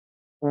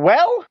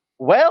Well,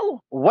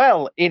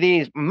 it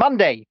is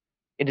Monday.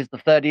 It is the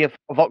 30th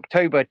of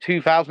October,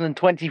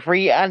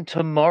 2023, and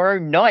tomorrow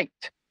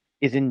night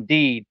is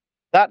indeed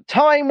that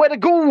time where the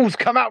ghouls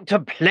come out to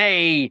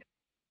play.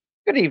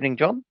 Good evening,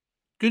 John.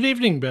 Good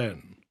evening,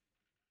 Ben.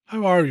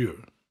 How are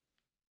you?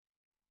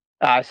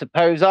 I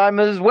suppose I'm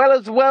as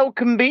well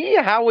can be.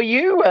 How are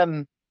you?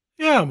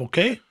 Yeah, I'm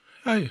okay.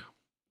 Hi.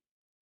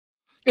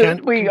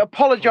 Good. We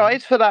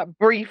apologise for that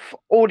brief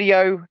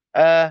audio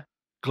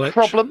glitch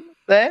problem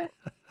there.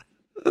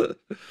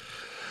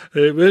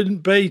 It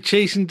wouldn't be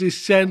Chasing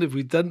Descent if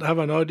we didn't have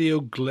an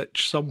audio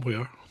glitch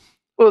somewhere.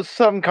 Well,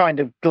 some kind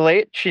of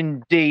glitch,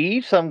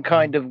 indeed. Some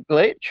kind of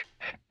glitch.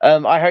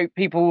 I hope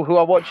people who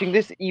are watching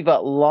this, either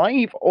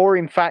live or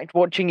in fact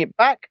watching it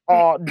back,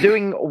 are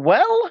doing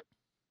well.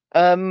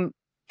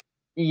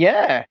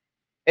 Yeah,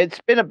 it's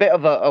been a bit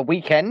of a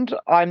weekend.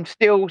 I'm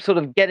still sort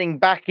of getting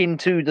back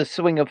into the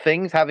swing of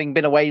things, having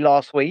been away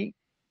last week.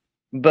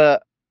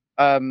 But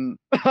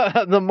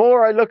the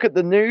more I look at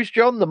the news,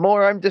 John, the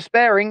more I'm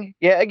despairing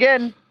yet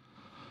again.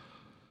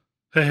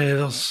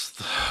 It's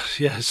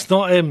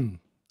not.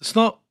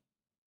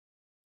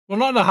 We're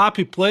not in a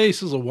happy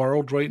place as a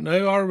world right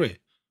now, are we?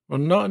 We're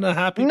not in a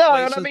happy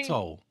place at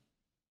all.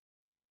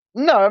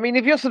 No, I mean,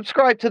 if you're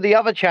subscribed to the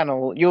other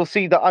channel, you'll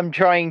see that I'm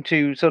trying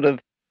to sort of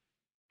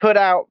put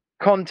out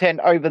content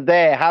over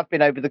there, have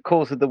been over the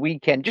course of the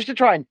weekend, just to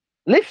try and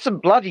lift some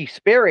bloody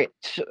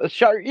spirits,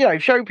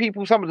 show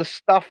people some of the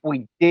stuff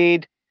we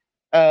did.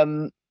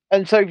 And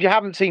so if you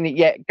haven't seen it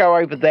yet, go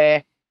over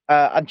there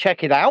and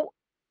check it out,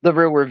 the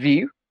real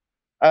review.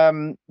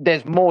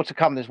 There's more to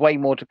come. There's way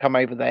more to come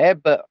over there,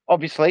 but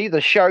obviously the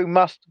show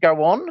must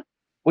go on.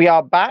 We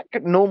are back.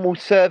 Normal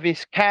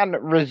service can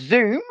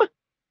resume.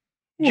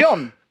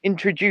 John,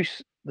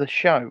 introduce the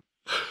show.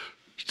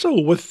 So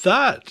with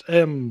that,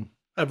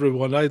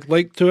 everyone, I'd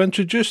like to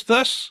introduce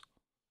this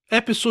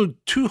episode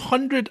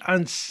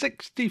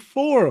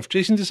 264 of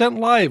Chasing Descent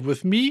Live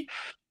with me,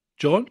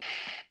 John,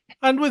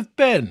 and with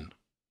Ben.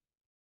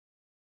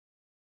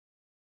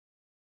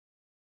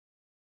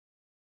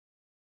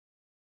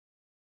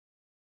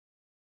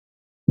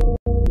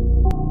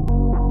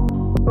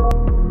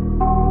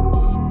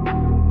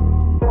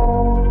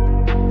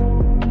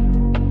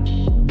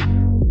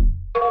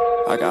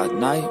 I got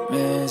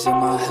nightmares in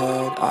my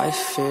head, I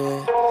fear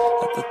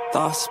that the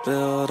thoughts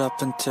build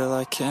up until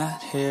I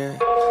can't hear,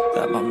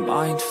 that my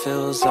mind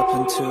fills up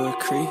into a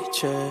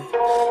creature,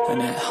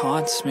 and it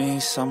haunts me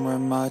somewhere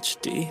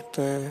much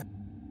deeper.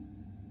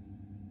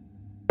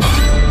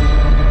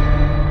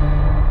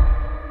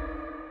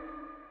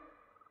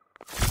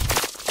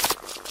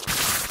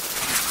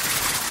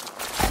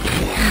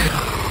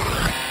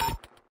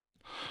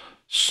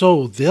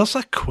 So there's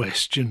a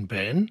question,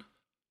 Ben.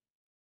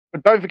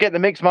 But don't forget the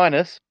mix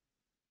minus.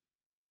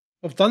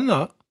 I've done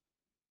that.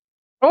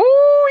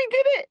 Oh, he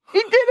did it!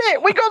 He did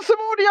it! We got some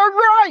audio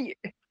right!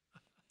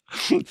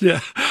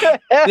 Yeah.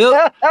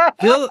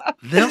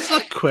 There's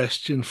a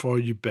question for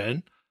you,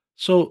 Ben.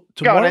 So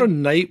tomorrow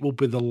night will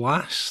be the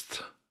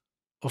last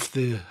of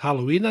the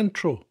Halloween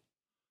intro.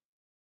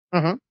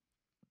 Mm-hmm.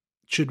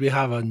 Should we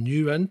have a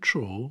new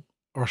intro,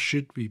 or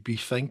should we be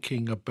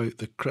thinking about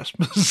the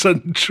Christmas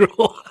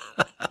intro?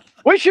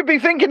 We should be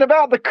thinking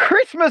about the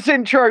Christmas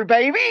intro,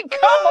 baby.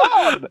 Come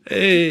on.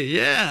 Hey,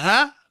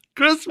 yeah.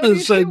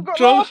 Christmas intro. Got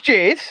last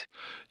year's?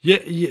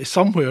 Yeah,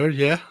 somewhere,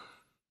 yeah.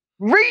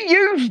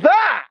 Reuse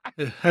that.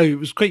 How it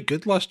was quite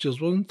good last year's,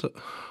 wasn't it?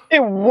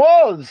 It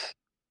was.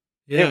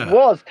 Yeah. It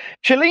was.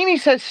 Shalini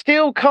says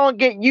still can't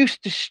get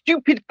used to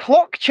stupid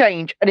clock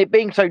change and it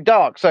being so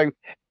dark. So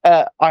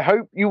I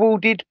hope you all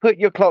did put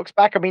your clocks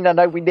back. I mean, I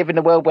know we live in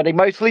a world where they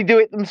mostly do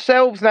it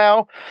themselves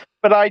now,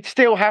 but I'd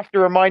still have to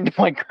remind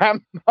my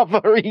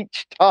grandmother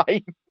each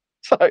time.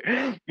 So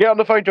get on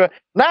the phone to her.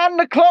 Nan,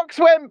 the clocks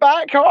went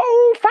back.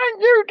 Oh,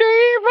 thank you,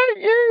 dear, thank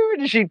you.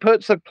 And she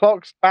puts the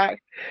clocks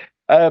back.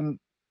 And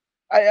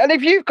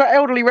if you've got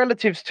elderly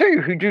relatives too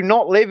who do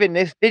not live in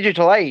this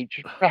digital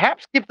age,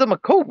 perhaps give them a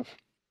call.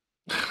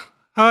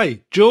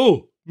 Hi,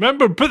 Joe.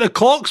 Remember, put the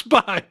clocks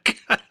back.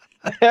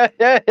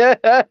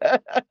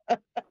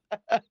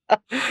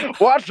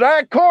 What's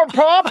that, corn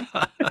pop?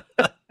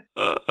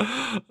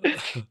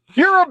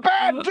 You're a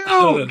bad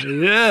dude.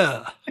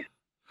 Yeah.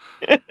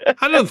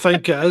 I don't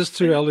think it is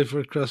too early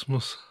for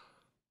Christmas.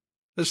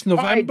 It's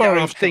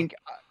November.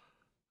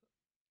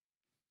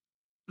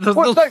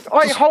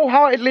 I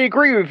wholeheartedly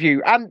agree with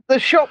you. And the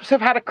shops have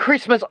had a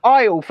Christmas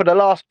aisle for the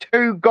last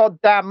 2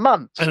 goddamn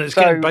months. And it's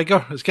getting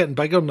bigger. It's getting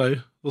bigger now.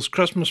 There's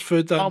Christmas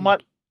food.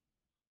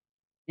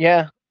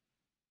 Yeah.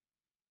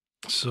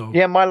 So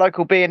yeah, my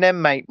local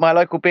B&M, mate. My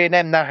local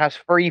B&M now has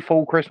 3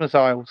 full Christmas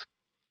aisles.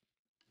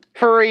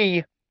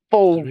 3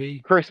 full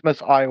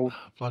Christmas aisles.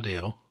 Bloody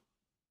hell.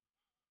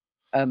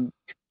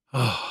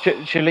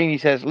 Shalini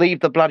says, leave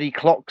the bloody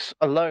clocks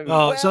alone.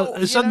 Oh, well,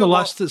 it's in the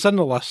list. It's in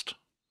the list.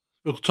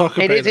 We'll talk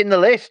about it. It is in the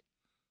list.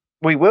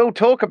 We will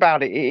talk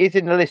about it. It is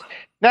in the list.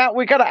 Now,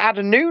 we're going to add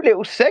a new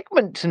little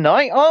segment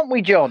tonight, aren't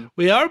we, John?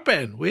 We are,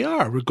 Ben. We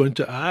are. We're going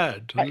to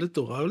add a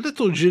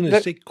little je ne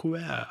sais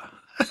quoi.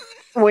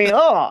 We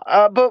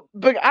are,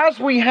 but as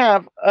we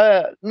have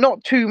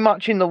not too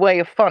much in the way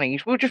of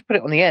funnies, we'll just put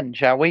it on the end,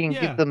 shall we, and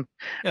give them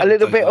a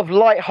little bit of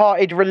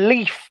light-hearted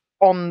relief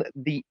on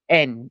the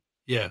end.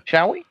 Yeah,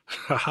 shall we?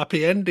 A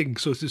happy ending,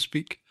 so to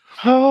speak.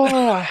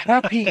 Oh, a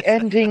happy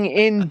ending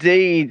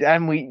indeed,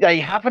 and they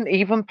haven't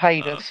even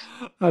paid us.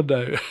 I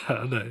know.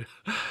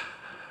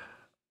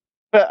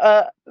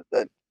 But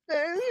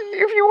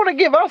if you want to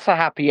give us a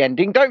happy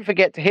ending, don't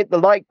forget to hit the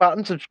like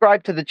button,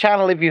 subscribe to the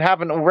channel if you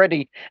haven't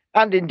already,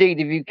 and indeed,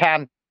 if you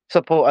can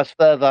support us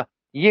further,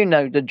 you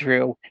know the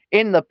drill.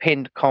 In the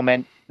pinned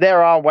comment,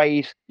 there are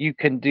ways you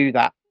can do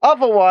that.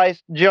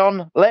 Otherwise,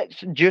 John,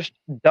 let's just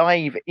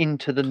dive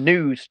into the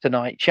news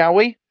tonight, shall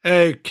we?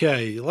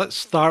 Okay, let's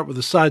start with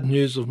the sad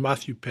news of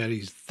Matthew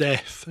Perry's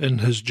death in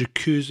his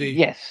jacuzzi.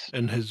 Yes.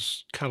 In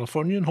his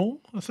Californian home,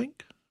 I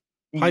think.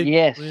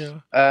 Yes. Yeah.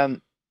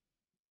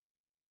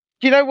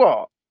 Do you know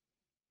what?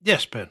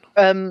 Yes, Ben.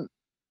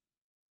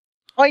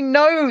 I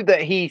know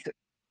that he's...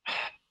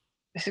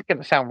 This is going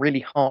to sound really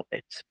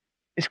heartless.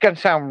 It's going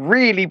to sound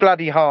really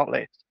bloody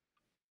heartless.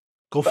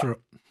 Go for it.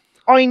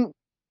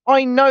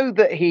 I know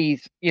that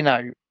he's,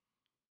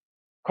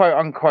 quote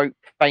unquote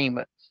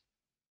famous.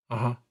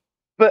 Uh-huh.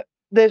 But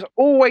there's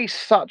always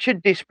such a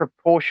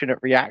disproportionate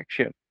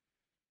reaction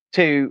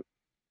to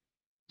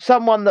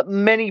someone that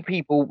many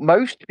people,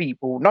 most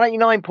people,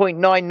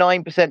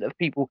 99.99% of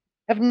people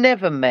have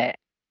never met.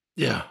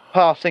 Yeah.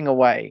 Passing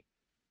away.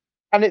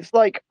 And it's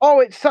like,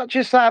 oh, it's such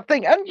a sad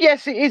thing. And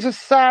yes, it is a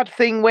sad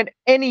thing when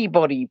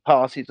anybody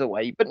passes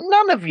away, but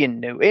none of you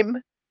knew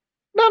him.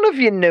 None of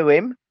you knew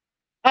him.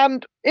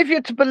 And if we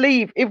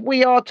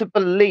are to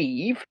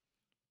believe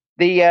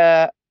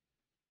the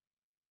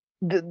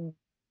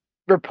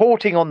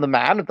reporting on the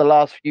man of the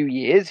last few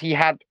years, he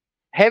had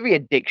heavy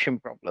addiction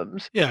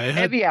problems,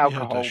 heavy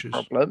alcohol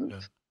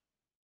problems.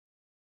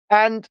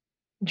 Yeah. And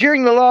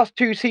during the last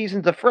 2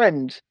 seasons of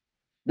Friends,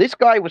 this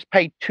guy was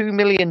paid $2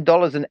 million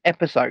an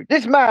episode.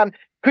 This man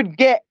could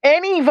get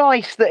any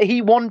vice that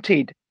he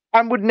wanted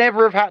and would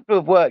never have had to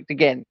have worked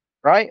again,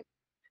 right?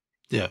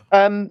 Yeah.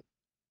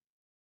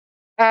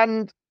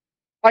 And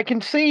I can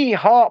see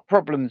heart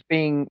problems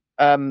being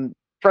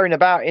thrown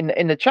about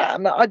in the chat,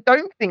 and I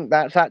don't think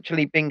that's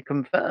actually been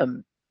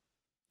confirmed.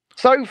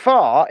 So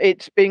far,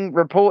 it's been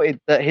reported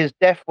that his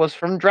death was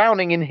from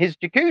drowning in his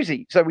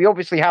jacuzzi. So we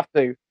obviously have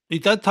to. He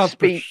did have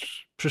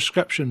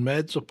prescription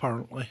meds,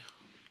 apparently.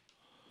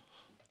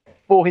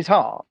 For his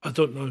heart? I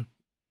don't know.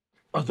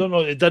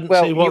 It didn't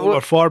say what they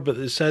were for, but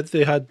they said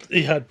he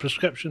had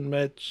prescription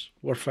meds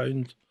were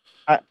found.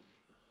 I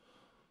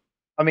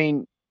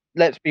mean,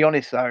 let's be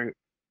honest though.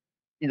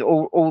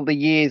 All the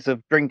years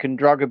of drink and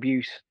drug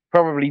abuse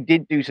probably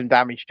did do some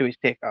damage to his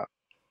ticker.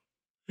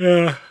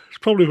 Yeah, it's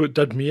probably what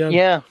did me in.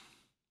 Yeah.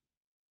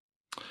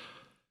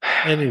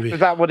 Anyway. Is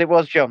that what it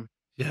was, John?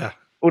 Yeah.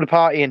 All the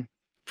partying?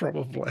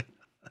 Probably.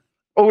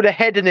 All the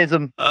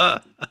hedonism?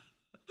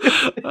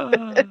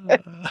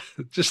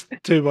 Just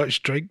too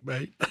much drink,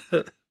 mate.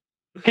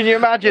 Can you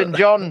imagine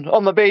John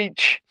on the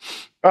beach,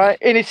 right,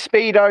 in his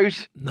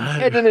Speedos? No.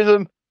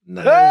 Hedonism.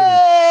 No.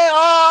 Hey,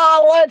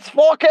 let's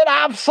fucking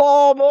have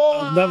some more.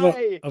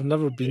 I've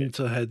never been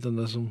to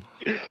hedonism.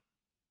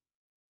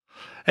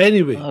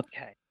 Anyway.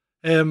 Okay.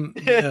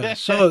 Yeah,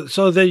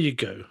 so there you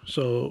go.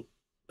 So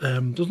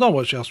there's not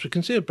much else we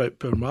can say about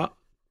poor Matt.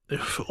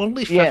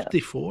 Only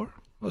 54. Yeah.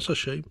 That's a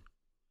shame.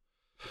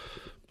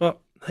 But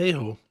hey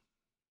ho.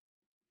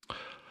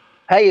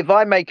 Hey, if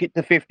I make it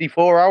to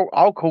 54,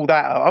 I'll call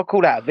that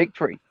a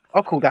victory.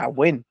 I'll call that a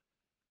win.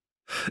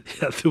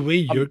 Yeah, the way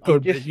you're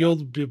going,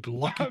 you'll be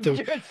lucky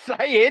to. Just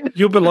saying.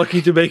 You'll be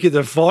lucky to make it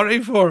to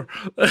 44.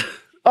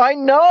 I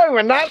know,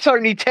 and that's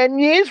only 10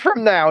 years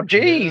from now.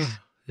 Jeez.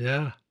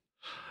 Yeah.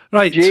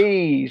 Right.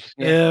 Jeez.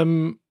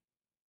 Yeah.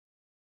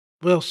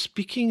 Well,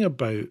 speaking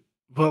about,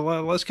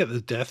 let's get the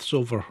deaths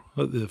over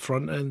at the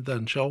front end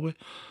then, shall we?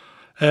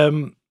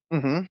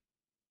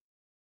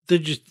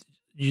 Did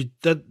you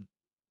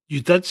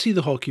did see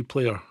the hockey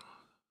player?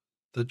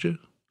 Did you?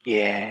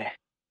 Yeah.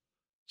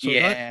 So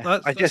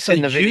that's I just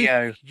seen the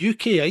video.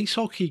 UK ice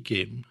hockey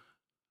game.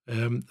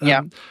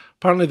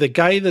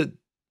 Apparently,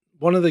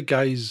 one of the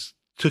guys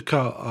took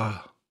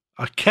a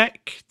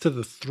kick to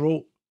the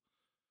throat,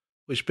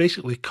 which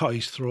basically cut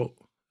his throat.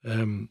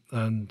 And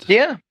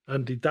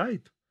he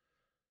died.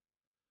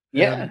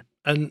 Yeah.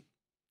 And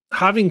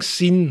having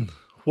seen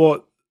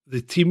what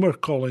the team were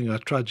calling a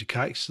tragic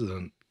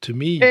accident, to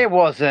me, it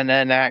wasn't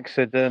an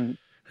accident.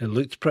 It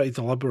looked pretty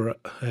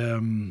deliberate.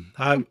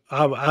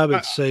 I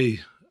would say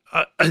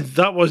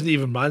that wasn't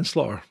even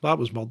manslaughter. That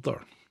was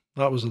murder.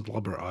 That was a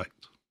deliberate act.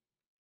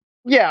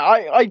 Yeah,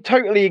 I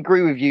totally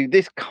agree with you.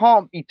 This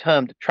can't be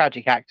termed a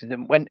tragic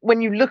accident.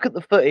 When you look at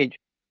the footage,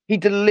 he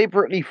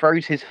deliberately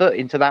throws his foot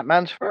into that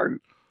man's throat.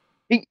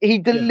 He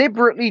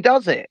deliberately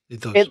does it. He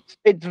does.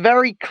 It's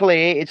very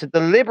clear. It's a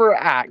deliberate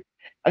act.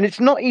 And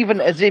it's not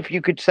even as if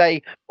you could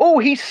say, oh,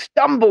 he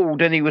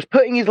stumbled and he was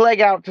putting his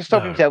leg out to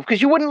stop himself,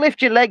 because you wouldn't lift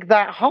your leg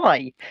that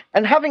high.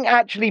 And having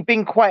actually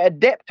been quite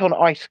adept on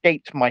ice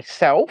skates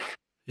myself,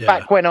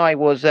 back when I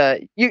was,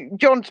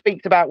 John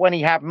speaks about when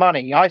he had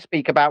money. I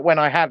speak about when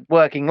I had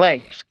working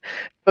legs.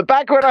 But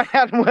back when I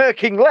had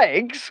working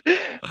legs,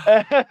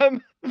 I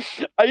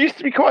used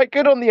to be quite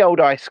good on the old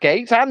ice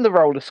skates and the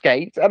roller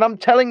skates. And I'm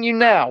telling you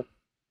now,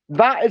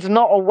 that is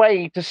not a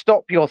way to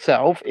stop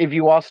yourself if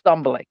you are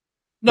stumbling.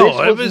 No,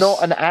 this was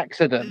not an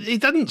accident. He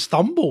didn't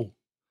stumble.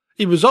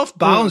 He was off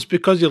balance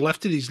because he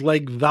lifted his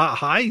leg that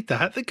high to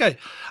hit the guy.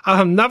 I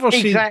have never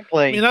seen...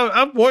 Exactly. You know,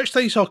 I've watched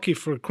ice hockey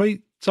for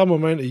quite some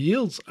amount of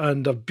years,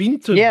 and I've been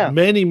to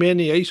many,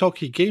 many ice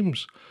hockey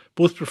games,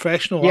 both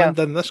professional and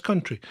in this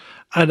country.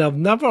 And I've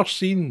never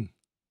seen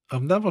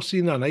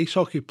an ice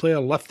hockey player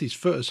lift his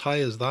foot as high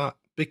as that,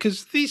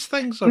 because these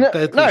things are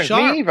deadly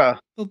sharp. Me either.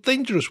 They're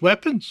dangerous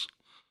weapons.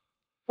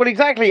 Well,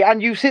 exactly.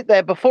 And you sit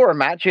there before a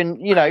match,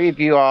 and, you know, if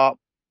you are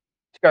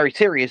very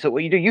serious at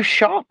what you do, you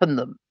sharpen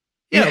them.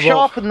 You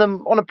sharpen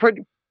them on a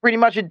pretty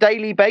much a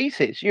daily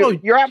basis.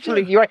 You're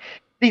absolutely right.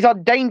 These are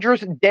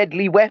dangerous,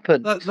 deadly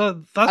weapons. That's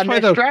and why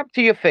they're strapped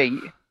to your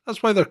feet.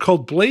 That's why they're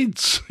called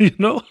blades, you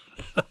know?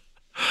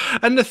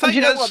 And the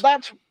thing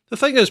the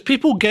thing is,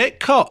 people get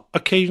cut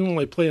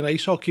occasionally playing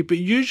ice hockey, but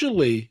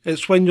usually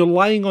it's when you're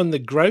lying on the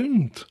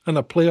ground and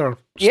a player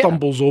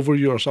stumbles over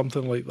you or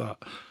something like that.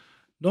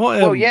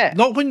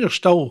 Not when you're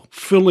still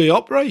fully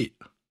upright.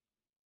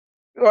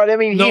 Well, I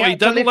mean, he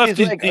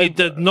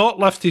did not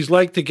lift his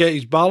leg to get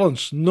his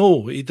balance.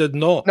 No, he did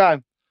not. No,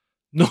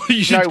 no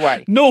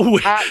way. No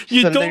way. Absolutely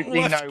you don't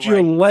lift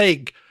your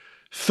leg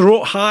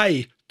throat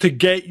high to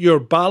get your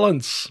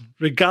balance,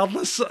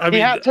 regardless. He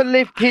had to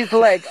lift his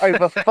leg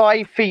over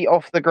 5 feet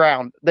off the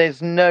ground.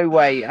 There's no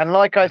way. And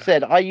like I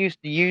said, I used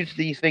to use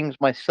these things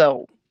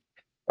myself,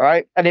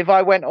 right? And if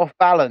I went off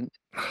balance,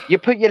 you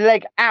put your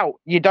leg out.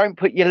 You don't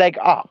put your leg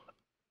up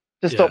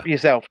to stop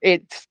yourself.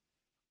 It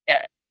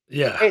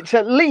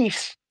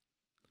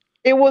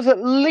was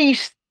at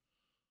least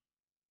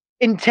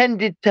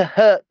intended to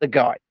hurt the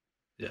guy.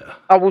 Yeah.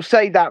 I will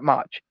say that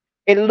much.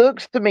 It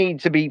looks to me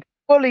to be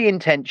fully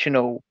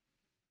intentional.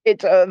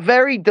 It's a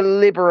very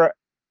deliberate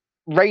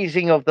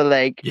raising of the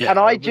leg. Yeah, and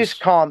I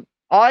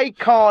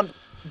can't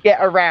get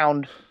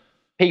around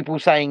people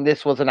saying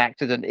this was an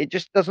accident. It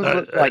just doesn't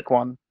look like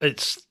one. I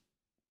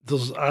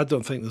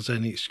don't think there's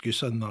any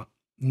excuse in that.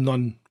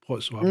 None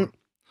whatsoever.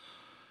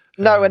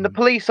 No, and the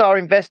police are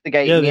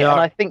investigating it, and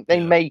I think they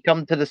may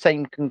come to the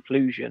same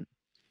conclusion.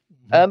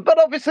 But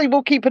obviously,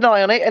 we'll keep an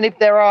eye on it, and if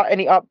there are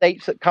any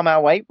updates that come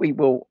our way, we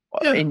will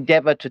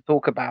endeavour to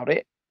talk about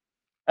it.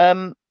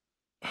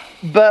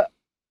 But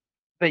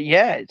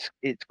yeah,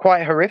 it's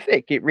quite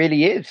horrific. It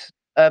really is.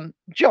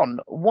 John,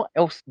 what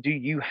else do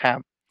you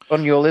have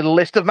on your little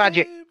list of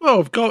magic? Well,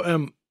 I've got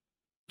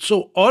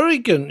so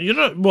Oregon. You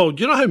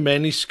know how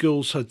many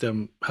schools had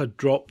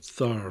dropped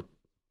their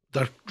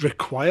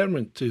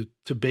requirement to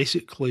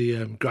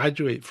basically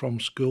graduate from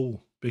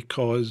school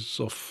because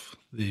of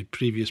the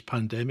previous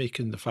pandemic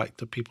and the fact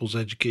that people's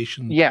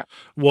education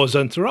was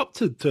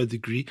interrupted to a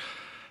degree.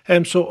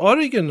 So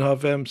Oregon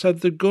have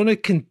said they're going to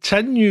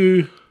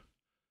continue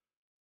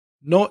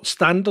not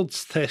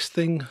standards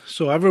testing,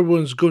 so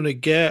everyone's going to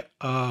get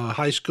a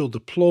high school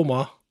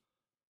diploma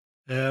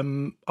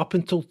up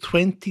until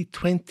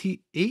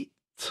 2028.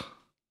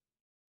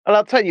 And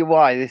I'll tell you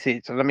why this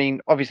is. I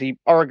mean, obviously,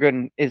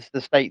 Oregon is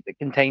the state that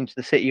contains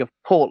the city of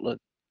Portland.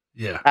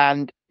 Yeah.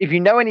 And if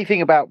you know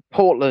anything about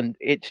Portland,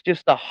 it's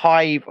just a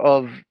hive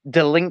of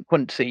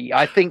delinquency,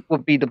 I think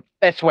would be the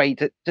best way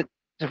to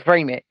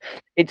frame it.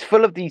 It's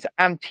full of these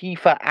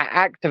Antifa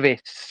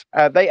activists.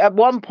 They at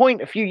one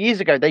point, a few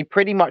years ago, they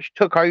pretty much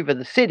took over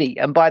the city.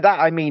 And by that,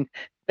 I mean,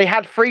 they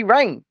had free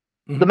reign.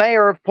 The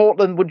mayor of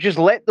Portland would just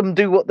let them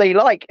do what they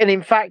like, and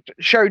in fact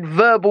showed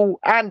verbal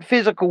and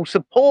physical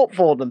support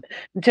for them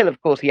until,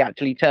 of course, he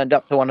actually turned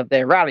up to one of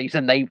their rallies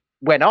and they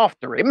went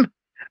after him.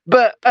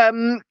 But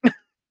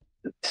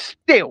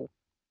still,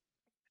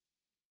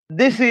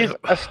 this is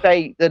a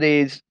state that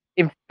is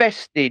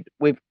infested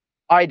with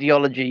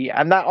ideology,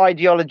 and that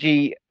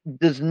ideology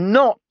does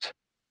not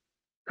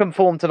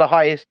conform to the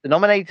highest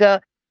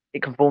denominator.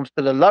 It conforms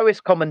to the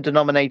lowest common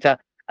denominator.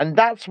 And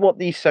that's what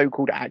these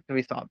so-called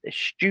activists are. They're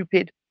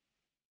stupid.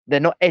 They're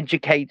not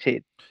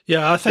educated.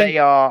 Yeah, I think they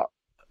are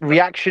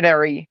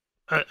reactionary.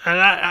 And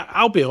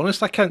I'll be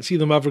honest, I can't see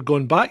them ever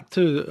going back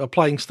to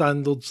applying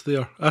standards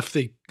there if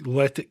they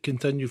let it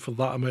continue for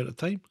that amount of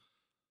time.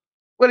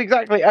 Well,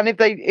 exactly. And if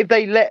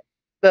they let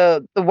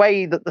the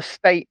way that the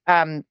state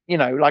and, you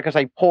know, like I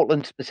say,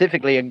 Portland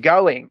specifically are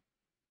going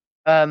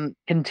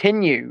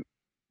continue,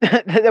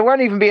 there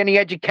won't even be any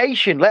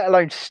education, let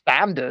alone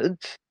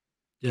standards.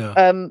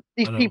 Yeah.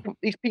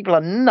 These people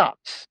are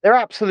nuts. They're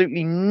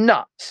absolutely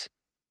nuts.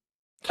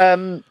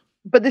 But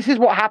this is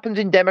what happens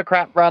in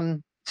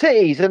Democrat-run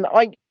cities, and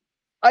I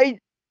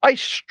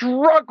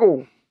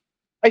struggle.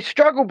 I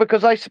struggle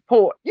because I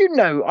support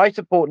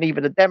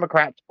neither the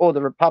Democrats or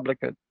the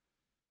Republicans.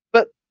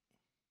 But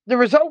the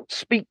results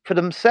speak for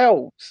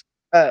themselves.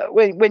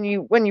 When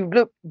you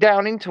look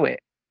down into it,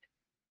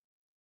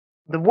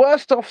 the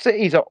worst off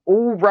cities are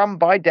all run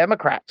by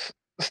Democrats.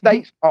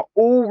 States are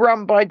all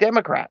run by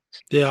Democrats.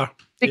 They are.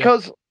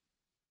 Because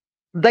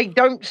they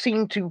don't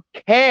seem to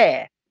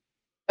care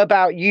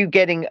about you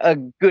getting a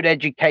good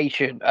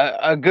education,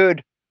 a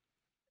good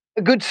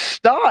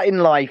start in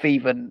life.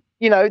 Even,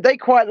 they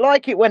quite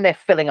like it when they're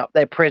filling up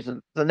their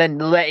prisons and then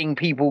letting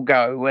people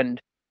go.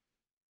 And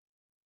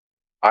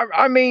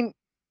I mean,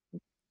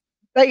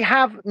 they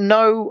have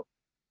no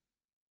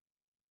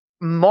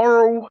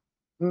moral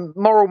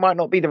might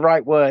not be the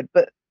right word,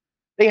 but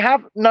they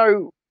have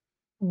no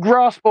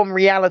grasp on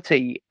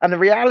reality. And the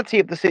reality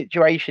of the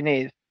situation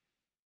is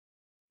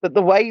that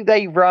the way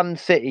they run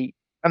City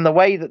and the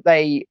way that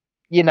they,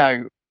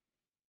 introduce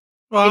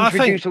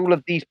all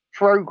of these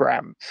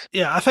programs.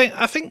 Yeah, I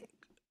think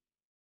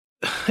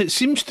it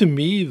seems to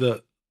me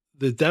that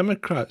the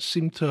Democrats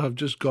seem to have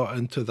just got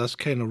into this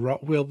kind of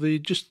rut where they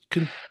just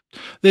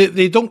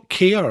they don't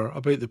care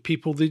about the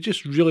people. They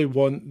just really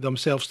want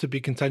themselves to be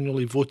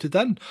continually voted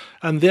in,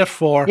 and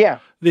therefore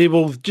they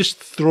will just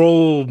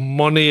throw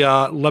money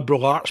at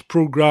liberal arts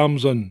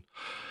programs and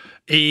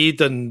aid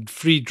and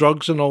free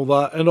drugs and all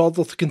that in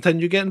order to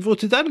continue getting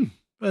voted in.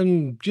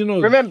 And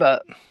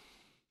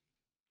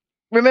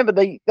remember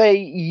they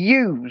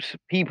use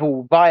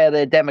people via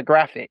their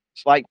demographics.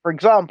 Like, for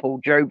example,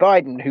 Joe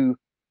Biden, who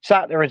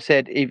sat there and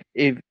said,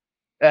 if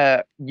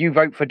you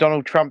vote for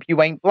Donald Trump,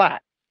 you ain't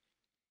black,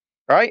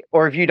 right?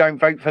 Or if you don't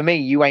vote for me,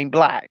 you ain't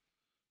black.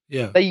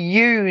 Yeah, they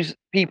use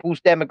people's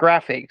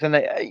demographics, and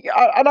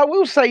I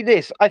will say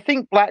this: I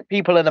think black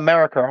people in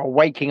America are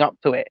waking up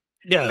to it.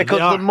 Yeah,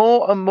 because the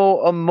more and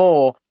more and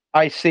more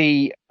I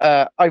see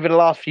over the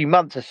last few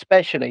months,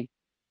 especially,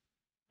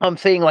 I'm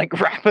seeing like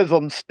rappers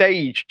on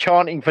stage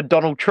chanting for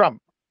Donald Trump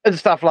and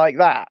stuff like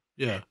that.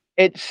 Yeah,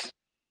 it's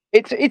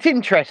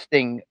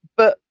interesting,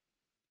 but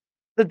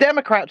the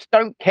Democrats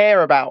don't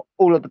care about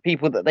all of the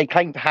people that they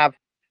claim to have,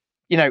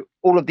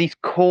 all of these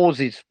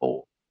causes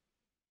for.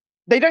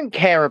 They don't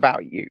care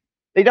about you.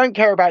 They don't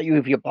care about you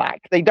if you're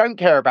black. They don't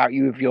care about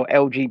you if you're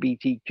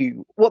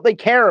LGBTQ. What they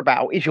care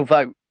about is your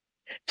vote.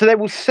 So they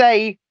will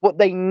say what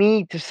they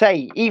need to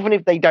say, even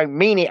if they don't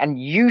mean it, and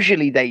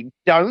usually they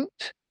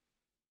don't,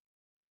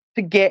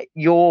 to get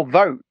your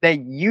vote. They're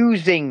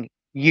using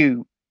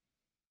you.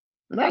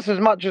 And that's as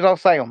much as I'll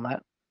say on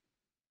that.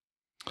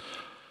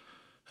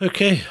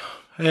 Okay.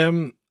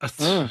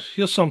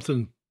 Here's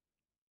something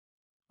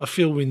I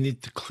feel we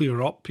need to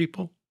clear up,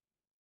 people.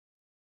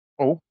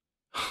 Oh.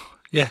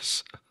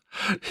 Yes.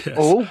 Yes.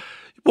 Oh.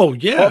 Well,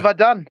 yeah. What have I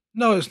done?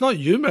 No, it's not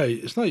you,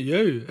 mate. It's not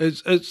you.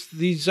 It's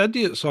these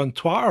idiots on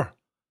Twitter.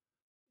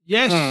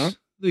 Yes,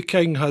 the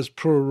King has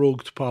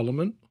prorogued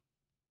Parliament.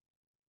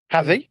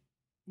 Has he?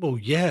 Well,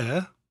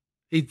 yeah.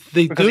 They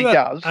do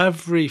it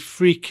every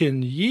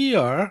freaking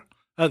year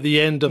at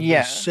the end of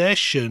the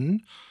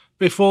session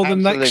before the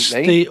next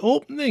state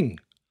opening.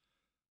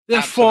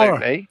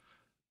 Therefore,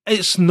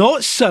 it's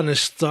not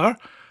sinister.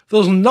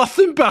 There's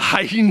nothing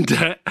behind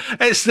it.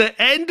 It's the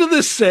end of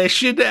the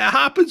session. It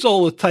happens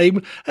all the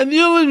time. And the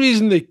only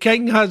reason the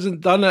King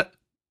hasn't done it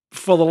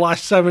for the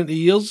last 70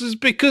 years is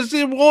because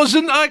there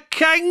wasn't a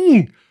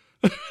king.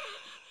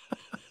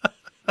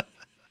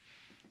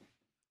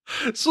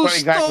 So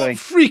stop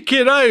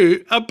freaking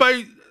out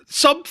about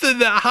something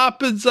that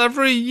happens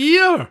every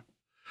year.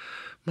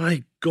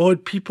 My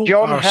God, people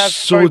are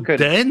so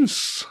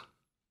dense.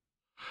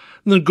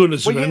 And they're going,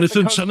 is there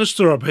anything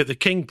sinister about the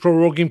King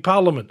proroguing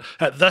Parliament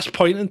at this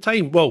point in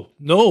time? Well,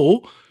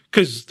 no,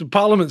 because the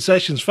Parliament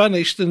session's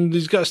finished and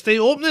he's got a state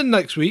opening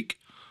next week.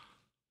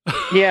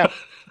 Yeah.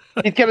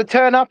 He's going to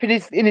turn up in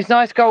his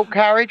nice gold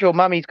carriage, or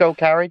mummy's gold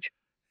carriage.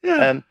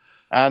 Yeah.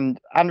 And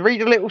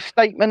read a little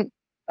statement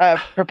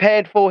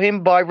prepared for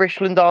him by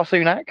Richland R.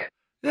 Sunak.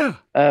 Yeah.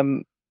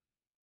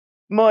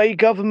 My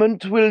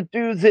government will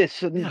do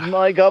this, and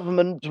my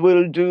government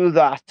will do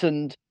that,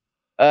 and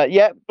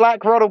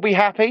Black Rod will be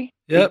happy.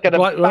 Yep, he's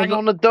going to bang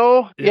on the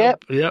door.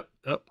 Yep.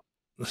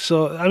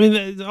 So, I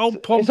mean, all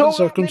pomp and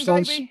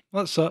circumstance.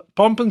 That's it.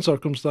 Pomp and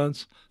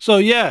circumstance. So,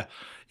 yeah.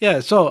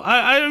 So,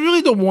 I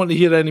really don't want to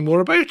hear any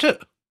more about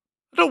it.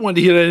 I don't want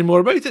to hear any more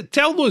about it.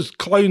 Tell those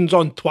clowns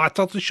on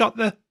Twitter to shut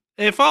the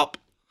F up.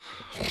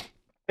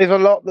 There's a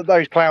lot that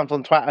those clowns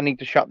on Twitter need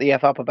to shut the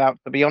F up about,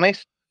 to be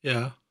honest.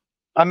 Yeah.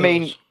 I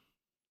mean,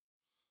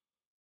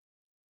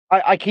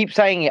 I keep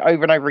saying it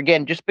over and over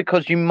again, just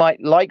because you might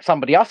like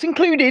somebody, us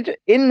included,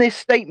 in this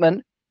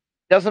statement,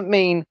 doesn't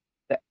mean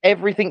that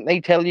everything they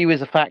tell you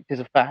is a fact is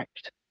a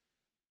fact.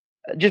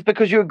 Just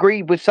because you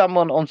agree with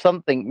someone on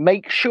something,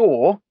 make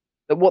sure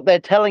that what they're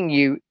telling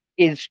you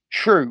is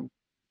true.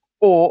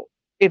 Or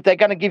if they're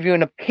going to give you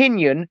an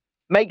opinion,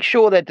 make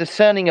sure they're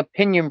discerning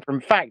opinion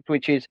from fact,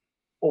 which is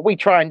what we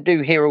try and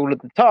do here all of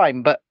the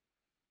time. But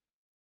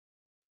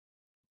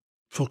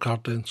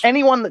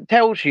anyone that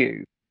tells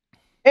you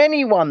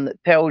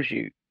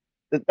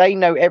that they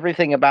know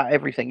everything about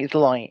everything is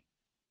lying.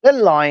 They're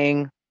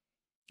lying.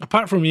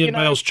 Apart from Ian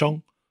Miles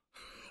Chung.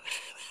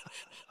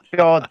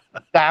 God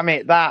damn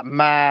it, that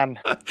man.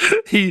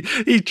 he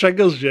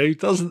triggers you,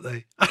 doesn't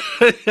he?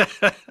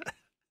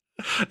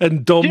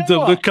 And Dom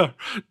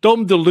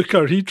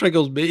DeLuca, he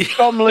triggers me.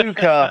 Dom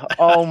Luca,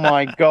 oh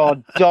my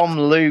God, Dom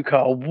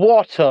Luca,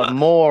 what a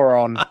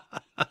moron.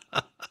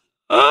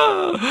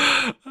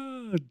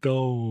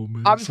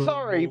 Dom, I'm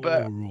sorry,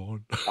 but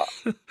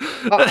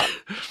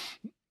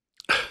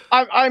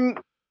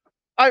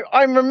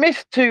I'm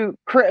remiss to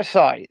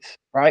criticize,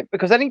 right?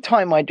 Because any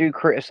time I do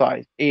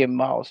criticize Ian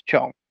Miles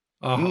Chong,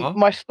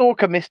 my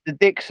stalker, Mr.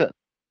 Dixon,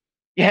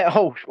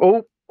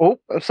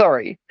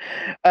 sorry,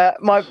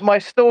 my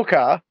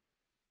stalker,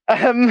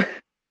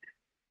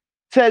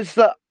 says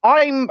that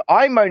I'm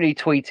only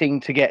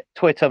tweeting to get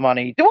Twitter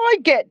money. Do I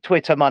get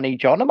Twitter money,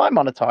 John? Am I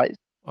monetized?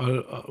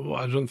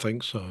 I don't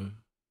think so.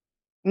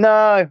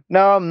 No,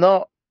 I'm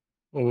not.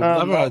 Well, we've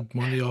never had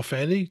money off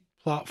any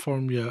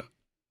platform yet.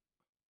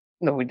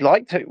 No, we'd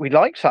like to. We'd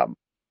like some.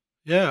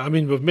 Yeah, I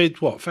mean, we've made,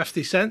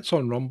 50 cents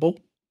on Rumble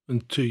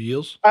in 2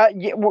 years?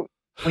 Yeah,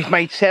 we've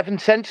made 7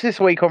 cents this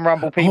week on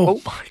Rumble, people.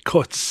 Oh my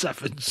God,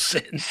 7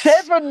 cents.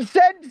 7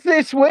 cents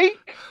this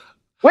week?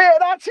 Well,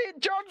 that's it,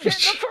 John. Get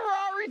the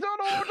Ferraris on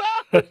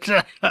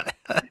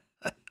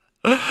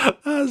order.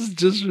 That's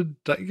just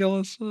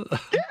ridiculous. Get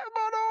them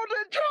on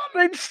order,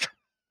 John.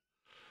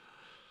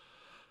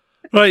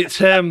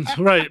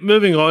 Right,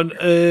 moving on.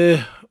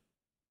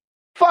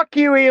 Fuck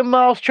you, Ian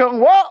Miles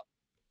Chong. What?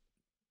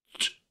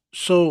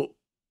 So,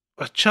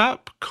 a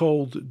chap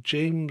called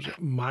James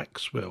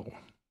Maxwell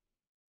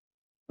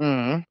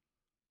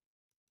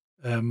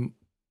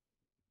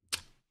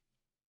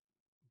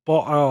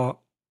bought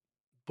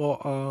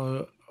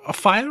a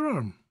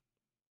firearm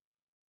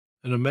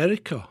in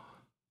America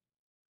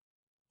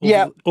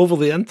over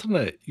the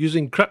internet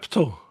using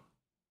crypto.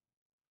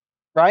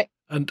 Right.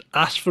 And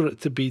asked for it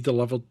to be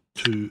delivered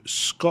to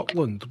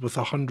Scotland with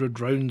 100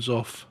 rounds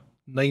of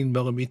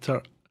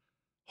 9mm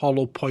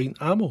hollow point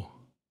ammo.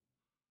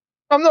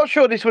 I'm not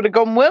sure this would have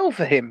gone well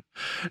for him.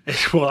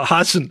 Well, it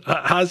hasn't.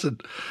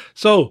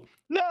 So,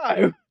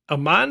 no. A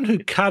man who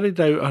carried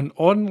out an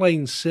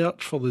online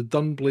search for the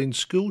Dunblane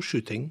school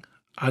shooting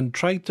and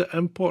tried to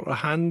import a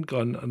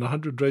handgun and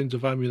 100 rounds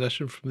of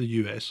ammunition from the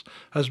US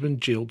has been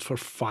jailed for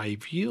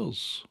 5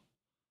 years.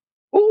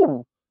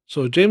 Ooh.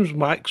 So James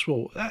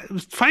Maxwell,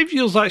 5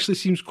 years actually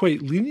seems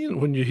quite lenient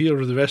when you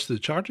hear the rest of the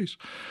charges.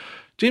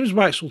 James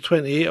Maxwell,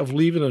 28, of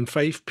Leven in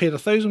Fife, paid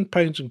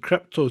 £1,000 in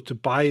crypto to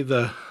buy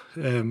the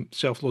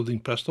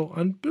self-loading pistol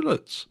and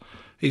bullets.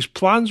 His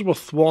plans were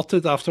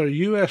thwarted after a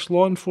US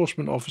law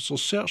enforcement officer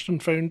searched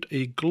and found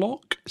a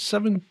Glock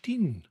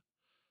 17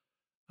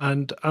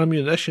 and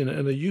ammunition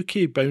in a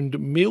UK-bound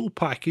mail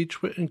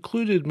package which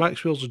included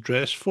Maxwell's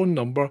address, phone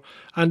number,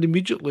 and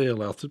immediately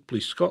alerted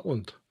Police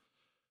Scotland.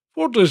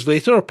 4 days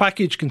later, a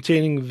package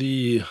containing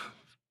the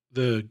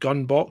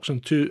gun box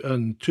and two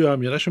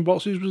ammunition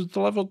boxes was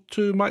delivered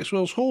to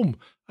Maxwell's home,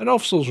 and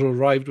officers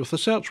arrived with a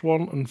search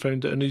warrant and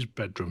found it in his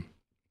bedroom.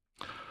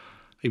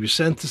 He was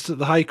sentenced at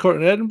the High Court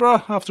in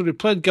Edinburgh after he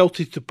pled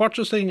guilty to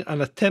purchasing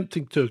and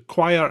attempting to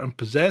acquire and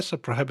possess a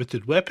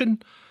prohibited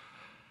weapon.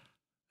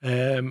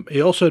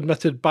 He also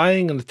admitted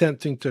buying and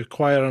attempting to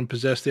acquire and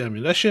possess the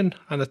ammunition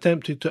and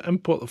attempting to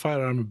import the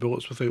firearm and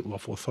bullets without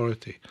lawful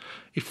authority.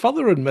 He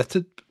further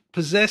admitted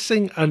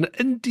possessing an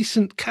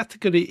indecent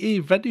Category A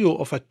video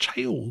of a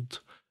child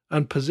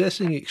and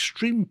possessing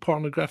extreme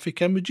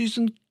pornographic images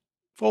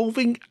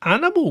involving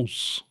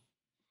animals.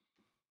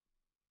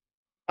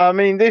 I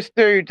mean, this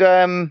dude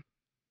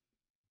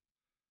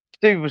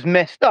was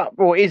messed up,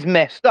 or is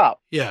messed up.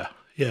 Yeah.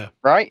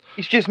 Right?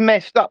 He's just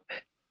messed up.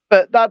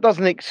 But that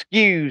doesn't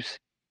excuse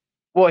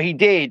what he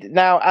did.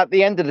 Now, at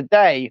the end of the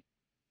day,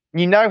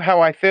 you know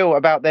how I feel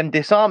about them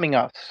disarming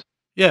us.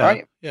 Yeah,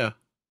 right? Yeah.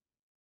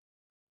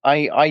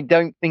 I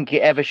don't think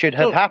it ever should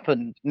have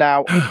happened.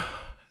 Now,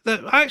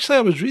 actually,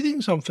 I was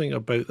reading something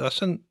about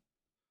this, and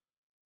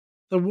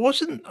there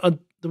wasn't a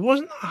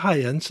high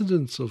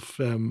incidence of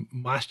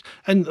mass,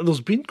 and there's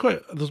been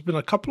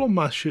a couple of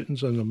mass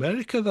shootings in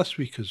America this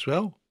week as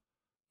well,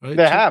 right?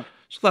 There have.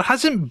 So there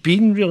hasn't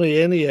been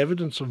really any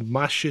evidence of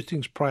mass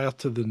shootings prior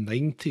to the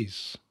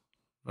 90s,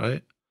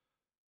 right?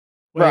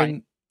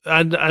 Right.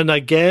 And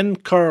again,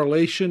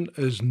 correlation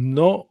is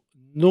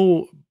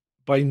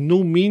by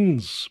no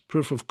means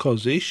proof of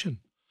causation,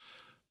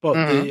 but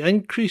the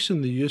increase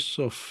in the use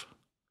of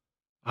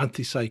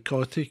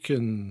antipsychotic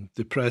and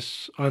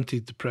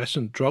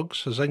antidepressant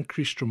drugs has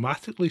increased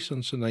dramatically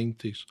since the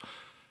 90s.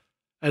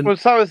 And well,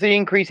 so has the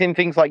increase in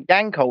things like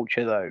gang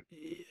culture, though.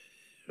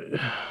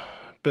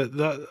 But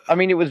that, I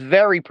mean, it was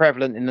very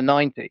prevalent in the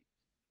 90s.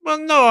 Well,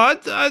 no, I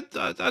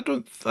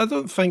don't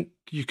think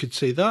you could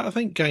say that. I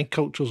think gang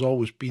culture's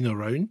always been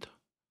around.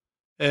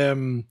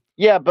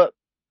 Yeah, but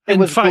it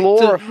was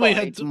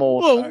glorified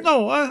more. Well, so.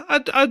 No,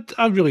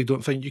 I really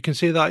don't think you can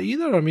say that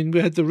either. I mean,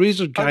 we had the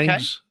razor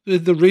gangs,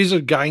 the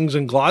razor gangs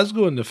in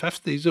Glasgow in the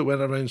 50s that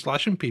went around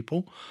slashing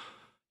people.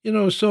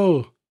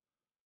 So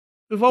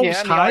we've always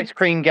had the ice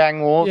cream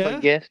gang wars, I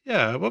guess.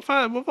 Yeah,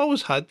 we've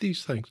always had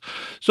these things.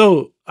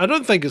 So I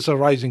don't think it's a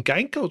rise in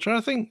gang culture. I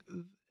think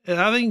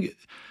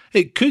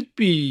it could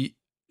be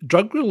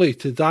drug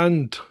related,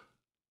 and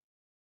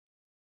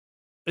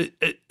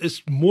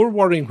it's more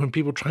worrying when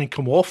people try and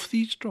come off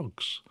these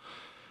drugs,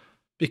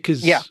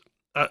 because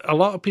a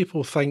lot of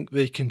people think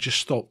they can just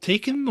stop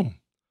taking them.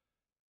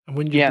 And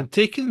when you've been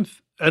taking,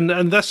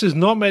 and this is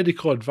not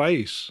medical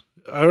advice.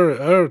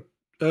 Our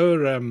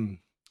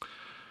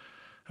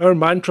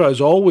mantra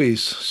is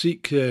always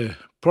seek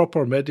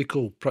proper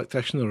medical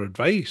practitioner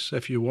advice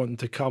if you're wanting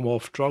to come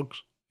off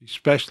drugs,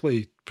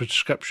 especially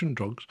prescription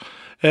drugs,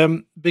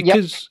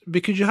 because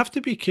you have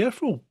to be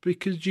careful,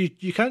 because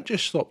you can't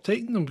just stop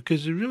taking them,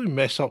 because they really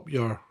mess up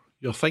your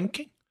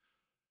thinking,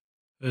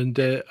 and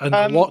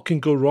a lot can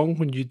go wrong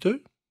when you do.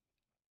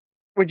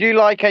 Would you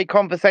like a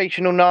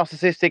conversational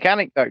narcissistic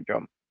anecdote,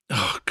 John?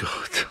 Oh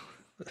God.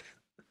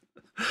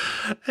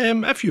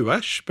 If you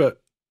wish,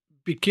 but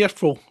be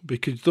careful,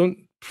 because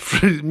don't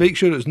make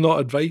sure it's not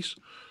advice.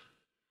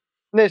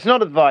 No, it's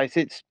not advice.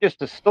 It's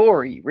just a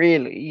story,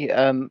 really.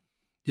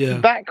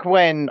 Back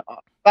when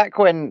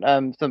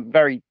some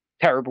very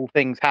terrible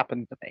things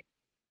happened to me,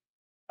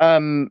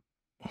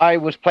 I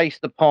was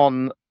placed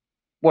upon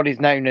what is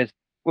known as,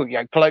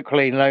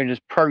 colloquially known as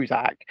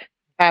Prozac,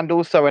 and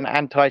also an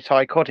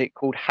antipsychotic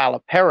called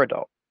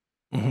haloperidol.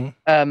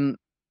 Mm-hmm.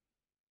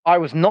 I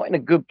was not in a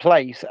good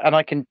place, and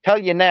I can tell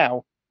you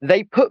now,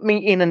 they put me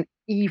in an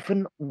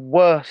even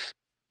worse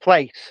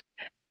place.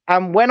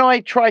 And when I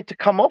tried to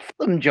come off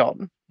them,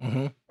 John,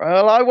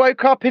 well, I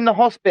woke up in the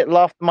hospital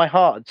after my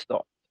heart had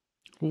stopped.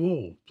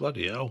 Oh,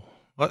 bloody hell.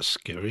 That's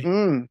scary.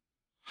 Mm.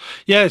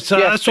 Yeah, so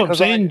that's what I'm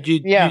saying.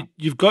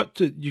 You've got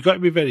to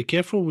be very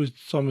careful with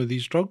some of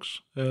these drugs.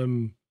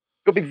 You've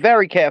got to be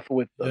very careful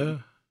with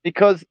them,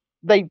 because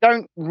they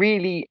don't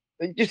really,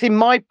 just in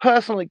my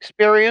personal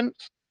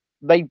experience,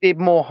 they did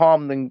more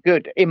harm than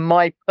good, in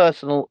my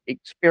personal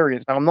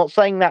experience. Now, I'm not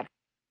saying that's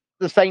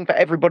the same for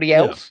everybody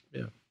else.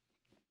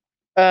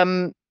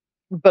 But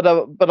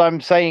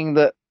I'm saying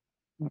that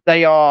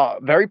they are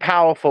very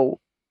powerful.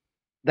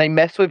 They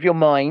mess with your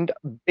mind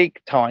big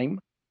time.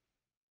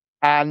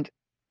 And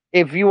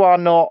if you are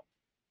not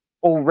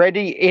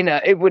already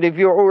if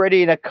you're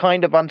already in a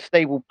kind of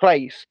unstable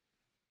place,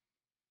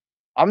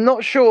 I'm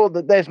not sure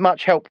that there's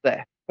much help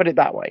there. Put it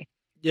that way.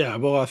 Yeah,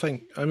 well,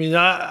 I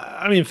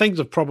mean, things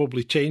have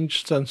probably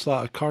changed since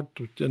that occurred,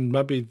 and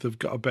maybe they've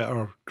got a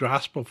better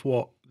grasp of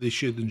what they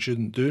should and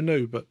shouldn't do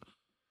now. But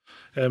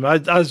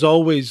as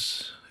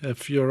always,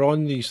 if you're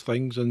on these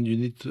things and you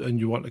need to, and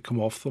you want to come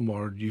off them,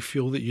 or you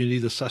feel that you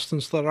need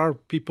assistance, there are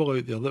people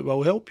out there that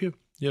will help you.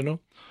 You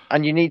know.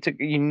 And you need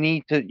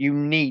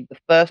the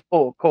first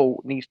port of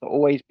call needs to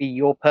always be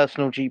your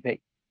personal GP.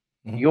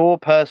 Your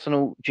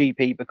personal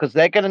GP, because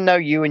they're going to know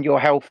you and your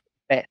health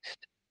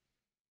best.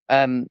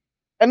 And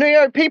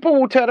people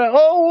will turn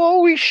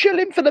out, we're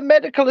shilling for the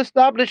medical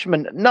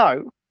establishment.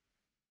 No,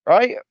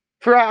 right?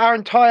 Throughout our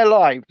entire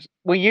lives,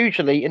 we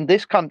usually, in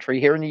this country,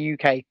 here in the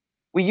UK,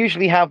 we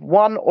usually have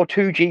one or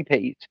two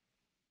GPs,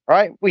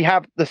 right? We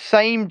have the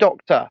same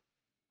doctor.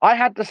 I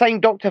had the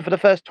same doctor for the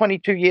first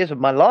 22 years of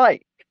my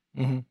life.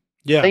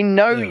 Yeah, they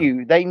know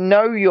you. They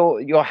know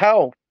your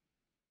health,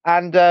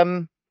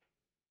 and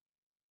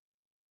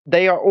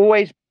they are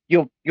always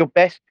your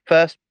best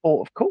first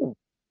port of call.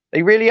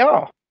 They really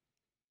are.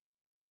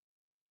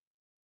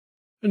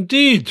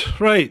 Indeed,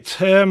 right.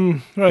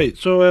 Right.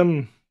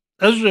 So,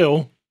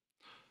 Israel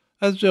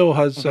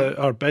has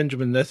our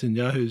Benjamin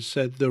Netanyahu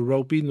said there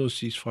will be no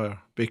ceasefire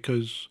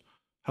because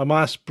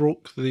Hamas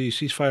broke the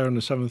ceasefire on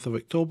the 7th of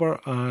October,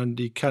 and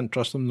he can't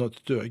trust them not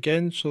to do it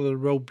again. So there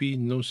will be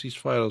no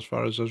ceasefire as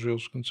far as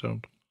Israel's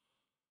concerned.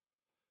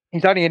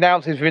 He's only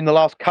announced this within the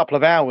last couple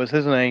of hours,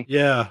 hasn't he?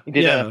 Yeah, he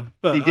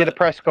did a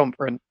press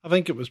conference. I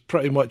think it was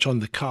pretty much on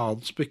the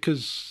cards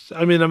because,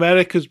 I mean,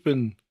 America's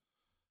been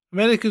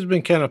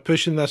kind of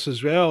pushing this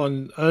as well,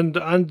 and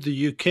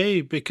the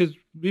UK, because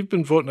we've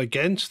been voting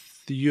against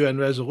the UN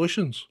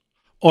resolutions,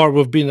 or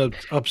we've been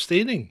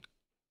abstaining.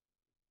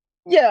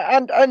 Yeah,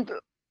 and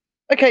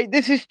okay,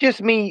 this is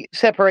just me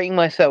separating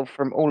myself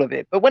from all of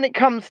it. But when it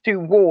comes to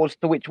wars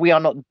to which we are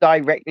not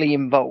directly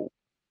involved,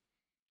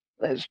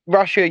 there's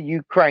Russia,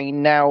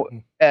 Ukraine, now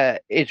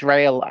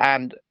Israel,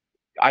 and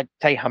I'd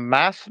say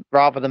Hamas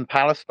rather than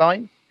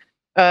Palestine.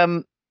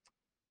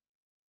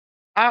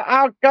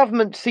 Our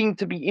government seem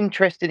to be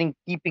interested in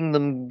keeping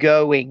them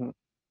going,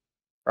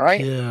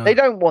 right? Yeah. They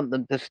don't want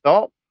them to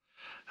stop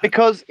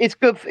because it's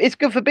good. It's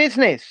good for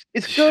business.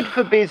 It's good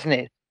for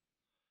business.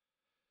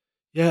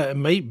 Yeah, it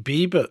might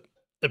be, but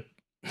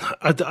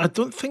I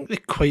don't think they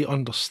quite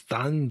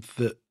understand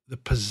the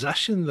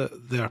position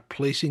that they're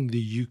placing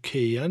the UK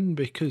in,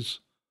 because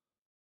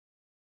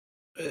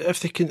if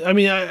they can, I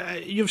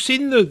mean, you've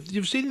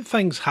seen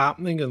things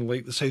happening in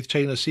like the South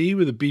China Sea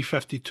with the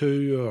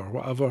B-52 or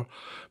whatever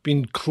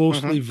being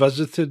closely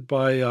visited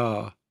by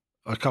a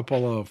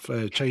couple of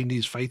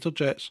Chinese fighter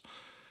jets,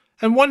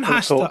 and one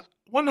has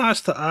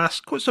to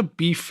ask, what's a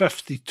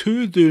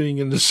B-52 doing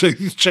in the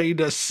South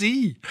China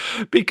Sea?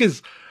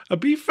 Because a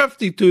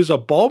B-52 is a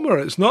bomber.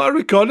 It's not a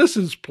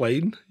reconnaissance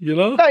plane, you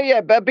know? No, yeah,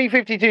 but a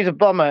B-52 is a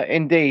bomber,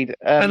 indeed.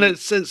 And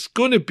that's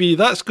going to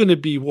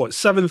be, what,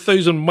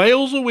 7,000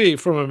 miles away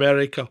from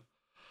America?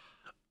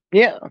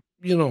 Yeah.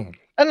 You know.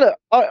 And look,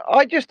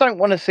 I just don't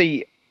want to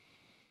see...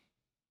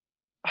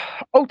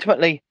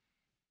 Ultimately,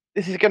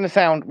 this is going to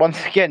sound,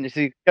 once again,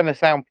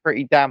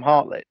 pretty damn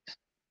heartless.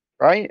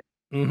 right?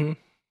 Mm-hmm.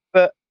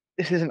 But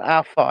this isn't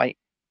our fight.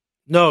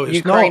 No, it's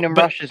Ukraine not. and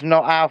Russia's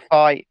not our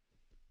fight.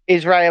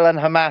 Israel and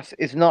Hamas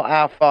is not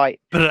our fight.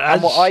 But it and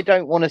is. what I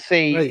don't want to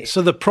see... Right,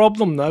 so the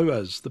problem now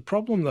is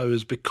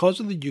because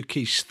of the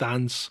UK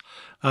stance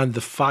and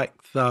the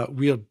fact that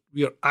we're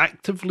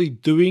actively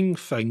doing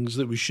things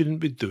that we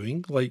shouldn't be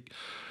doing, like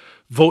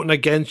voting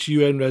against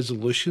UN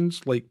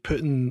resolutions, like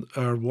putting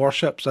our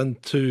warships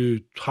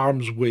into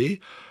harm's way,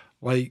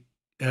 like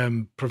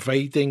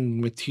providing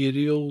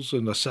materials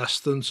and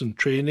assistance and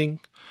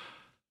training,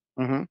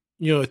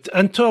 Mm-hmm.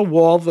 into a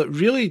war that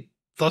really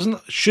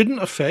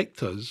shouldn't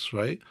affect us,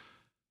 right?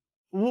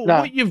 No.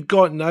 What you've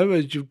got now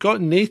is you've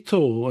got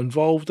NATO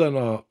involved in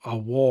a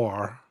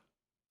war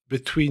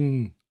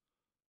between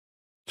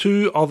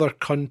two other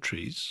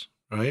countries,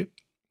 right?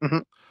 Mm-hmm.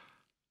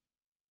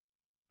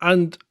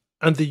 And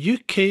the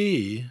UK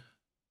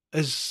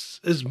is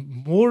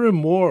more and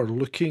more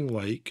looking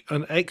like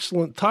an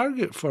excellent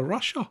target for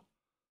Russia.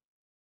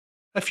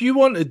 If you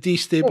want to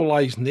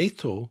destabilize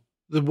NATO,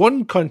 the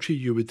one country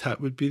you would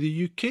hit would be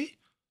the UK.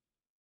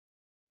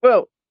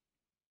 Well,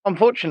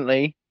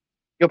 unfortunately,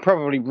 you're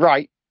probably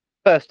right,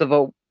 first of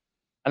all,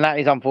 and that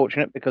is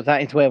unfortunate because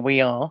that is where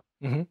we are.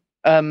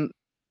 Mm-hmm.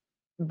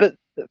 But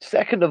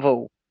second of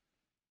all,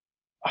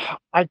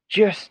 I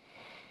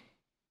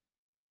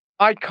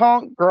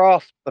can't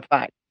grasp the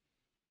fact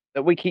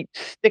that we keep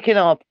sticking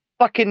our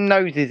fucking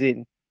noses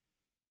in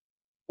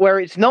where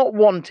it's not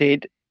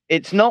wanted,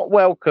 it's not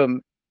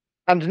welcome,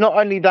 and not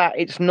only that,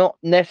 it's not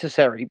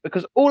necessary,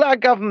 because all our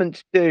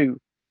governments do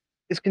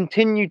is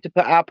continue to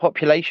put our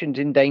populations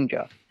in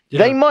danger. Yeah.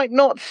 They might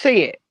not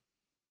see it,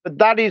 but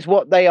that is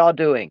what they are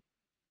doing.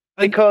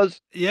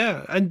 Because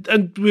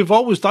and we've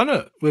always done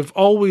it. We've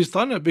always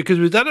done it because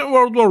we did it in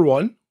World War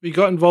One. We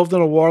got involved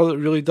in a war that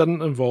really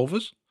didn't involve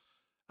us,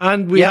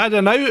 and we had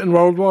an out in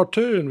World War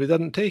Two, and we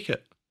didn't take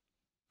it.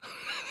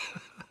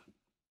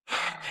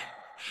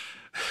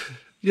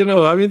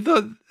 I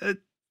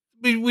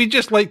mean, we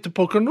just like to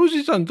poke our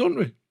noses in, don't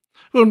we?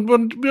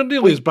 We're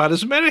nearly as bad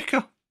as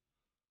America.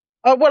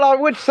 Well, I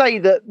would say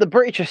that the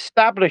British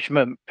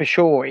establishment, for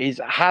sure,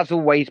 has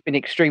always been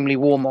extremely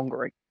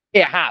warmongering.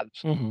 It has,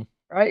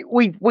 right?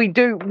 We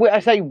do. I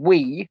say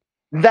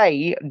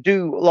they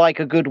do like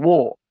a good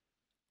war,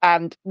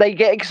 and they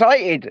get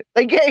excited.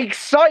 They get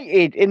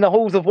excited in the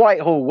halls of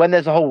Whitehall when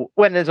there's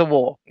a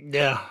war.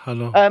 Yeah, I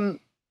know.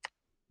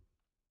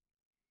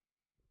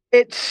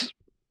 It's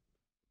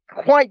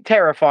quite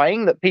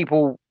terrifying that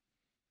people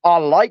are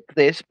like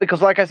this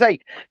because, like I say,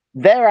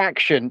 their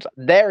actions,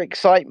 their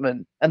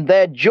excitement, and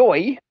their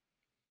joy,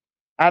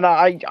 and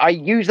I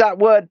use that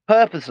word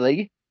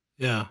purposely,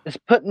 is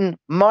putting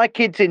my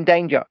kids in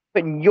danger,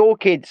 putting your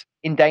kids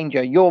in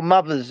danger, your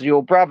mothers,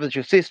 your brothers,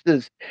 your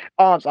sisters,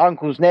 aunts,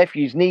 uncles,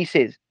 nephews,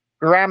 nieces,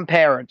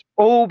 grandparents,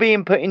 all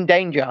being put in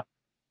danger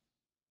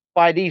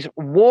by these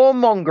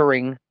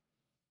warmongering...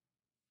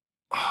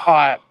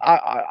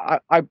 I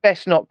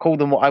best not call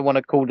them what I want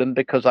to call them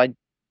because I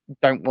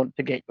don't want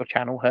to get your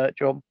channel hurt,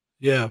 John.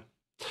 Yeah.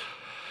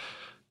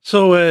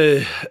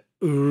 So,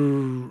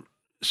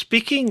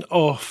 speaking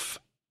of,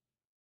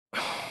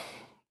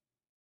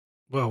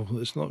 well,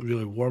 it's not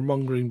really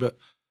warmongering, but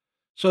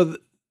so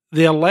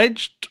the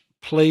alleged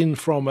plane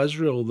from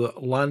Israel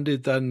that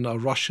landed in a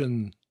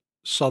Russian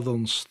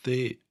southern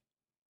state,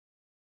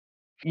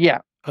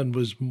 and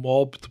was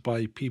mobbed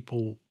by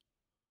people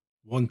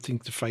wanting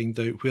to find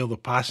out where the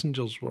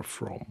passengers were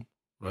from,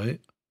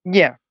 right?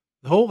 Yeah.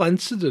 The whole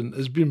incident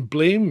has been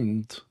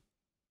blamed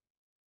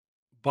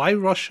by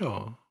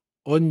Russia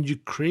on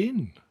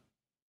Ukraine.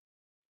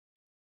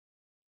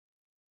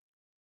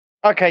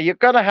 Okay, you're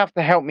going to have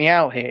to help me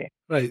out here.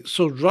 Right,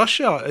 so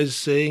Russia is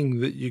saying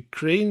that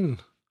Ukraine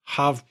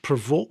have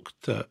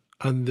provoked it,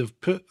 and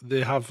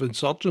they have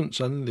insurgents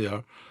in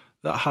there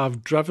that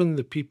have driven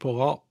the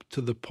people up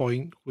to the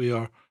point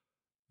where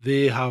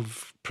they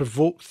have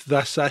provoked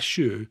this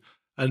issue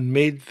and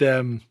made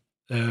them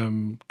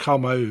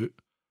come out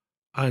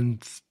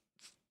and,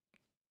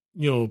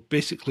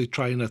 basically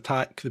try and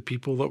attack the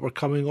people that were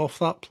coming off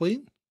that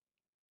plane.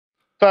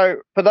 So,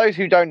 for those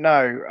who don't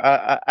know,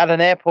 at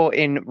an airport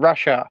in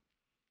Russia,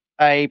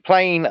 a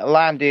plane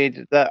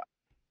landed that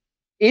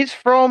is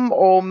from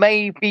or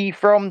may be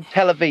from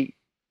Tel Aviv,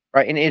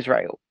 right, in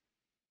Israel.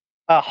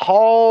 A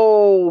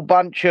whole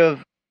bunch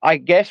of, I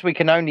guess we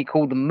can only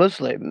call them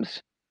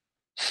Muslims,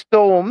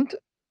 stormed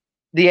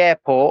the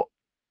airport,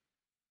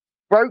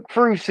 broke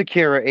through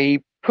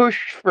security,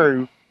 pushed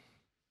through,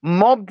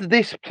 mobbed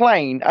this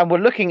plane, and were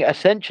looking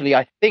essentially,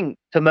 I think,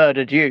 to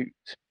murder Jews.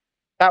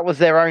 That was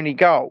their only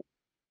goal.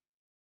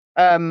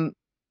 They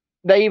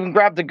even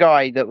grabbed a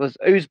guy that was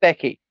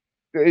Uzbekistan,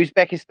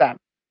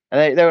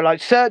 and they were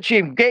like, search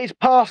him, get his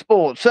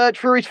passport, search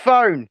for his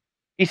phone.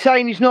 He's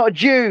saying he's not a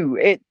Jew.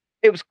 It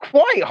was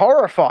quite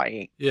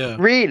horrifying. Yeah.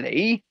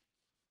 Really.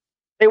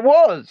 It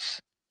was.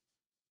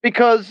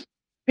 Because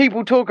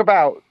people talk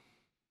about,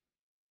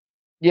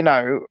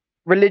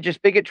 religious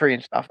bigotry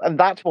and stuff, and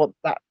that's what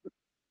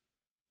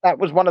that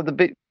was one of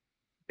the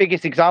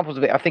biggest examples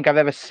of it I think I've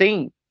ever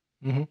seen.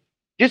 Mm-hmm.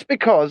 just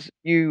because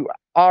you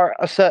are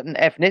a certain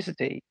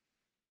ethnicity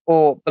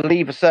or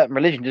believe a certain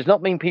religion does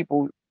not mean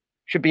people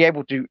should be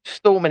able to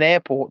storm an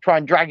airport, try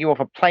and drag you off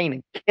a plane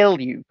and kill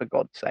you, for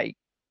God's sake.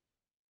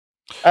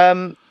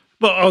 But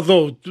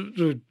although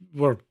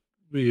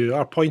we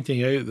are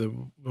pointing out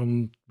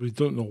that we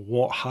don't know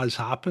what has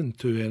happened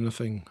to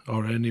anything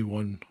or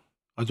anyone.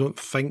 I don't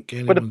think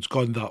anyone's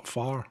gone that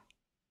far.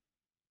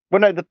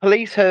 Well, no, the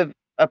police have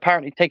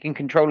apparently taken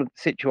control of the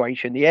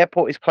situation. The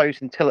airport is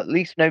closed until at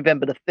least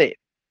November the 5th.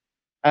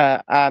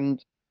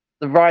 And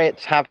the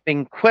riots have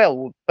been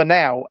quelled for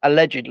now,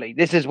 allegedly.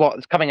 This is what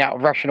is coming out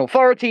of Russian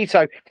authority,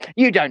 so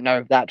you don't know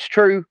if that's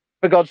true.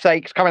 For God's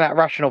sake, it's coming out of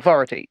Russian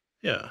authority.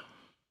 Yeah.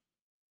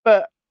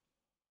 But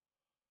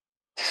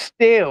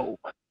still,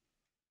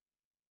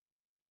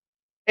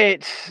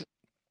 it's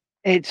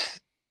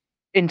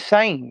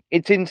insane.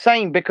 It's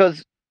insane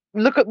because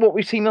look at what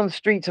we've seen on the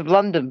streets of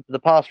London for the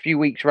past few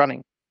weeks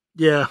running.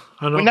 Yeah,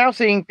 I know. We're now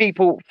seeing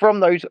people from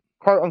those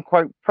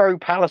quote-unquote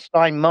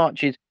pro-Palestine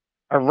marches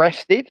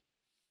arrested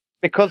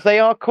because they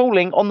are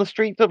calling on the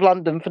streets of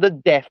London for the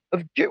death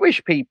of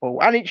Jewish people,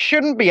 and it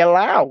shouldn't be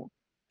allowed.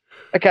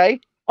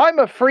 Okay? I'm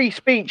a free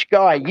speech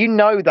guy. You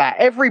know that.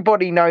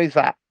 Everybody knows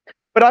that.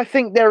 But I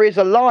think there is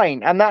a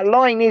line, and that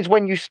line is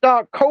when you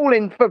start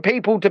calling for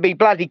people to be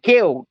bloody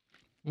killed.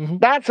 Mm-hmm.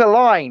 That's a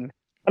line.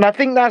 And I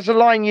think that's a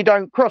line you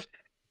don't cross.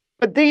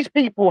 But these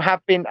people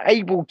have been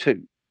able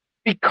to,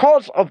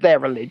 because of their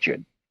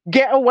religion,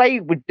 get away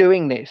with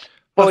doing this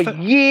for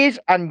years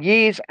and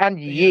years and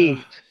years.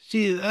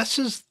 See, this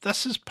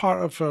is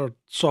part of our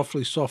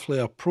softly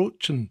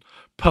approach and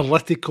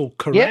political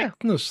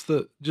correctness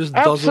that just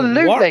doesn't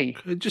work.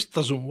 It just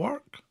doesn't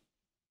work.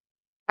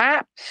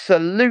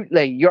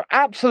 Absolutely. You're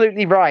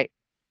absolutely right.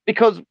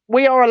 Because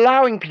we are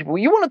allowing people,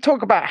 you want to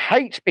talk about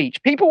hate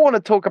speech. People want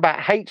to talk about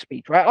hate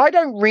speech, right? I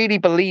don't really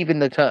believe in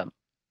the term.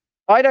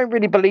 I don't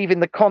really believe in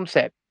the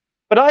concept.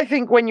 But I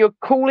think when you're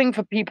calling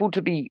for people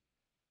to be,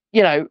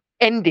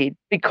 ended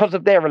because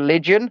of their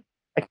religion,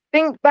 I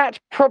think that's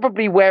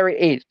probably where it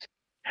is.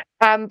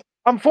 And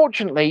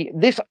unfortunately,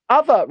 this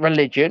other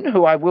religion,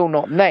 who I will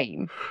not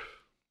name,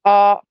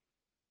 are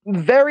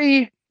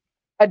very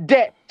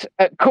adept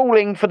at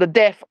calling for the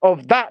death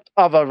of that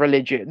other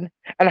religion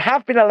and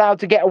have been allowed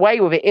to get away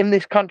with it in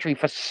this country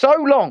for so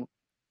long.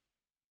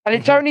 And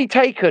it's only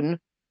taken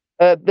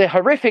the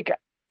horrific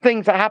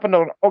things that happened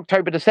on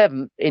October the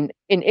 7th in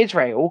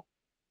Israel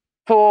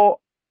for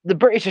the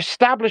British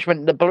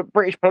establishment, the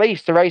British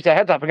police, to raise their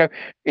heads up and go,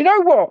 you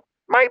know what?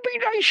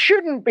 Maybe they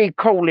shouldn't be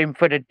calling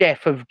for the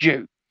death of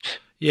Jews.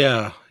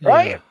 Yeah.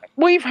 Right?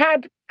 We've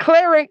had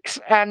clerics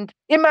and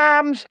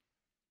imams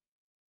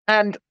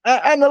and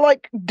the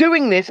like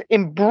doing this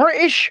in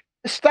British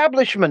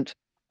establishment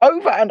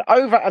over and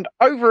over and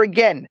over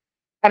again.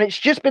 And it's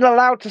just been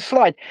allowed to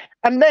slide.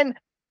 And then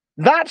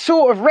that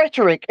sort of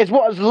rhetoric is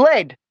what has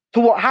led to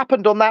what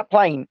happened on that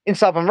plane in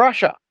southern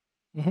Russia.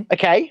 Mm-hmm.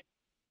 Okay?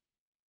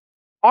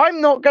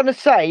 I'm not going to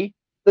say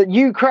that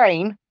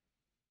Ukraine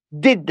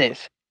did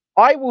this.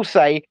 I will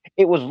say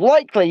it was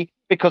likely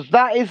because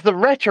that is the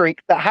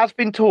rhetoric that has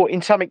been taught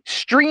in some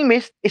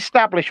extremist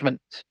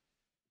establishments.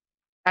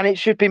 And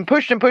it's just been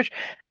pushed and pushed.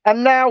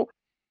 And now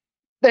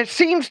there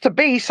seems to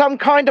be some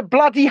kind of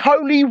bloody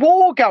holy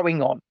war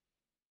going on.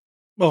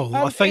 Well,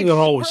 I think there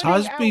always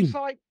has been.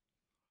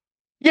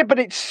 Yeah, but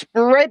it's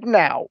spread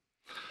now.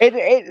 It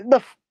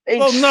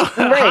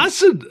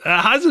hasn't. It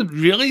hasn't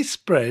really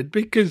spread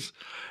because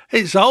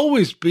it's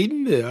always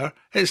been there.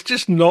 It's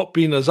just not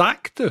been as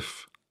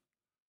active.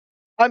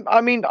 I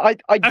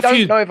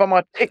don't know if I'm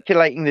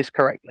articulating this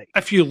correctly.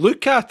 If you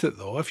look at it,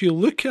 though, if you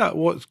look at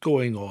what's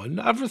going on,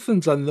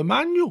 everything's in the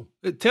manual.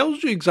 It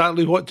tells you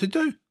exactly what to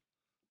do.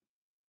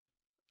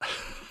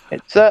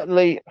 It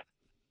certainly,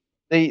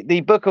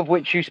 the book of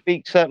which you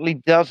speak certainly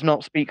does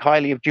not speak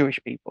highly of Jewish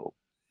people.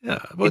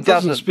 Yeah, but it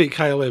doesn't speak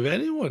highly of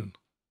anyone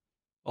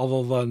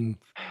other than,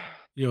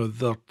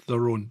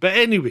 their own. But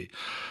anyway,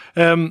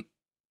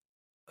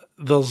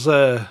 there's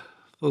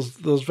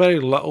very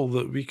little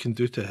that we can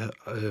do to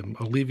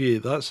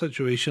alleviate that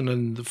situation.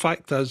 And the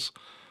fact is,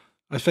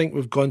 I think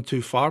we've gone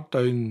too far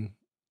down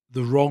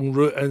the wrong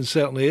route in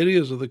certain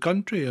areas of the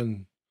country.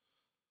 And,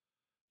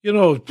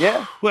 well,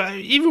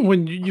 even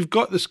when you've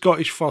got the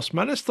Scottish First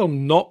Minister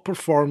not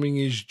performing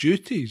his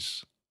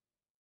duties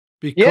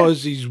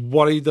because he's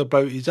worried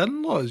about his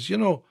in-laws, you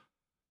know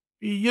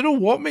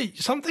what,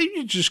 mate? Sometimes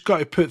you just got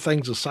to put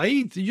things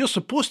aside. You're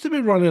supposed to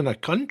be running a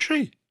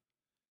country.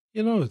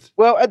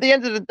 Well, at the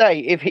end of the day,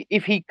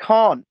 if he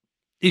can't,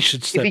 he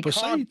should step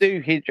aside. Can't do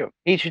his job,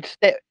 he should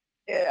step.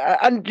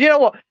 And you know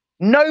what?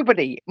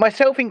 Nobody,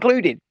 myself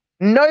included,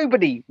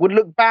 nobody would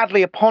look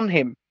badly upon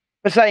him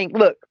for saying,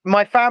 "Look,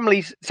 my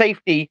family's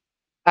safety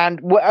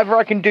and whatever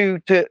I can do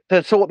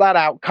to sort that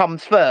out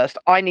comes first.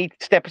 I need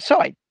to step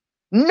aside."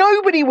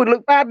 Nobody would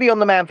look badly on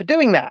the man for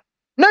doing that.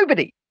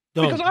 Nobody,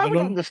 because I would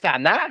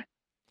understand that.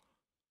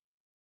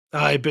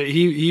 Aye, but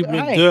he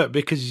wouldn't do it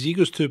because his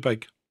ego's too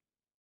big.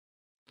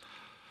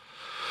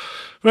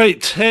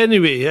 Right,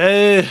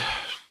 anyway,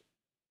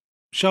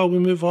 shall we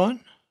move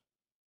on?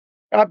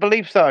 I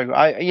believe so.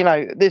 I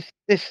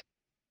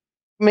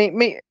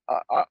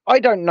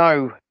don't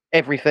know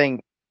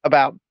everything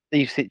about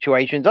these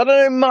situations. I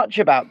don't know much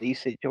about these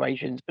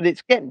situations, but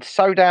it's getting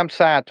so damn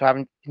sad to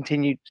having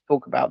continued to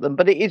talk about them.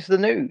 But it is the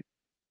news.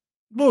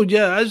 Well,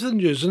 yeah, it is the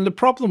news, and the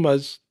problem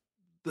is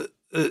that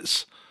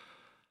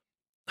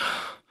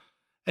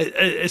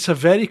it's a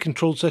very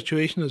controlled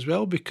situation as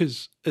well,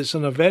 because it's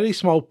in a very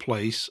small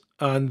place,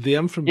 and the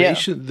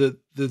information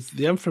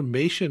the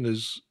information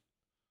is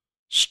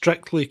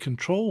strictly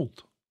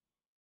controlled.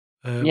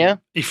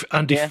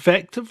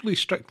 Effectively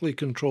strictly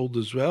controlled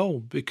as well,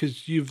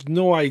 because you've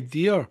no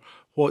idea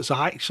what's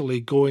actually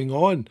going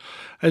on,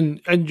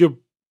 and you're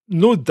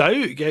no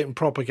doubt getting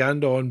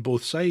propaganda on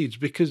both sides,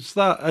 because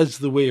that is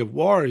the way of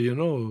war,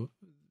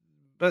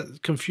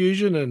 But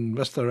confusion and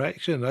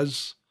misdirection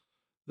is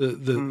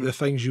the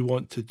things you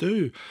want to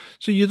do.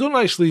 So you don't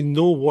actually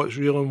know what's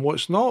real and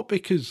what's not,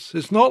 because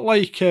it's not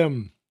like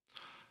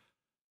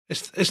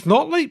it's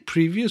not like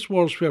previous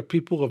wars where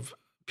people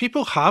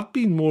have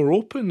been more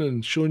open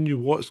and shown you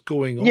what's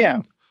going on.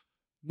 Yeah.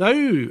 Now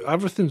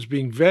everything's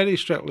being very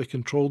strictly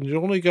controlled, and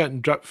you're only getting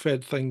drip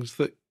fed things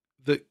that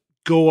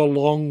go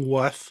along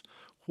with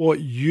what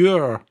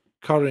your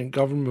current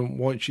government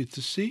wants you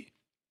to see.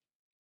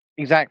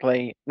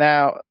 Exactly.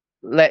 Now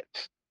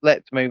let's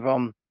move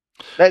on.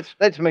 Let's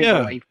move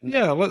away from this.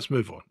 Yeah, let's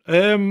move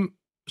on.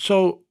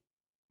 So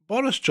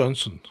Boris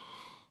Johnson.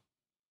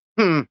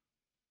 And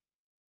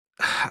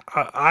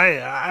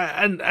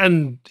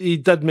he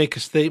did make a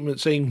statement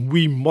saying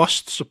we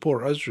must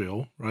support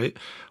Israel, right?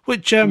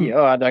 Which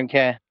I don't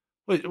care.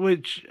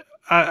 Which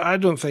I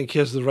don't think he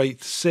has the right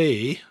to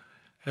say.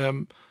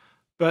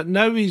 But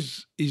now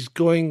he's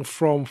going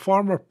from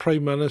former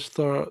prime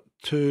minister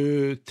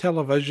to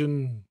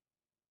television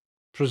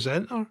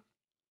presenter.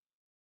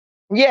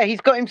 Yeah, he's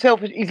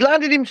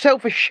landed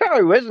himself a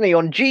show, hasn't he,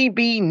 on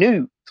GB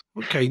News?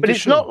 Okay, but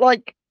it's not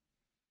like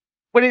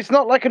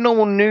a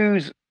normal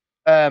news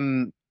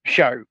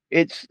show.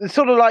 It's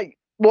sort of like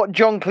what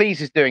John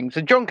Cleese is doing.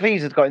 So John Cleese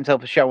has got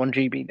himself a show on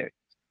GB News.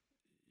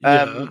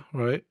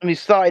 Right. And it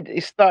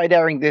started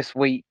airing this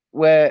week,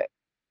 where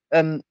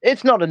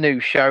it's not a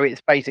news show,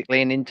 it's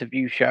basically an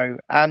interview show,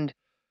 and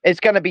it's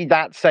going to be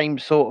that same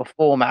sort of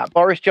format.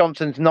 Boris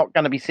Johnson's not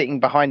going to be sitting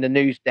behind the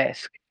news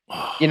desk,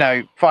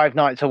 5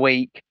 nights a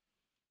week,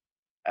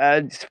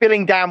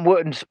 filling Dan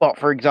Wootton's spot,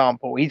 for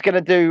example. He's going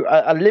to do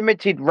a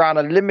limited run,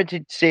 a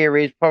limited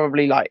series,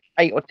 probably like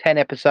 8 or 10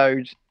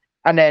 episodes,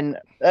 and then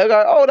they'll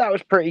go, "Oh, that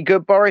was pretty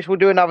good, Boris. We'll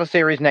do another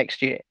series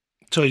next year."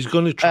 So he's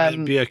going to try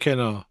and be a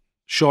kind of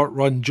short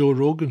run Joe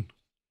Rogan.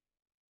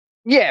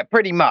 Yeah,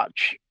 pretty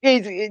much.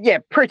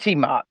 Pretty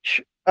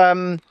much.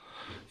 Yeah,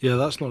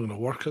 that's not going to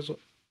work, is it?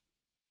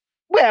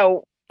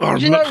 Well, do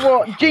you know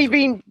what?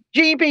 GB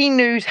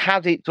News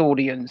has its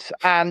audience,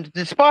 and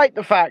despite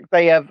the fact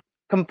they have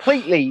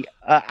completely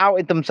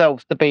outed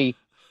themselves to be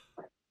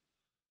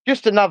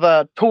just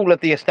another tool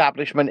of the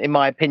establishment, in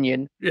my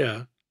opinion.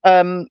 Yeah.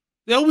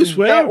 They always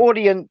were. Their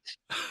audience.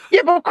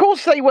 Yeah, but of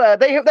course they were.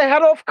 They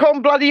had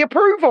Ofcom bloody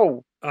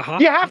approval.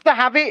 You have to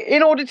have it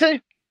in order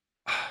to.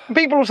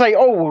 People will say,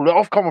 "Oh,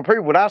 Ofcom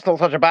approval, that's not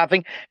such a bad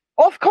thing."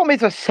 Ofcom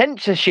is a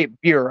censorship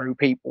bureau,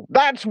 people.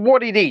 That's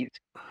what it is.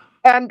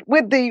 And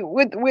with the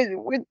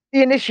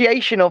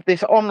initiation of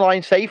this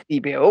online safety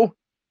bill,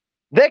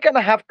 they're going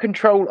to have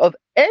control of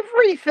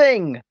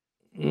everything.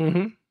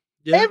 Mm-hmm.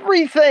 Yeah.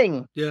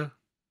 Everything. Yeah.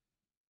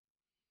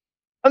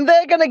 And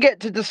they're going to get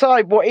to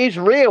decide what is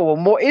real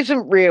and what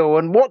isn't real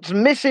and what's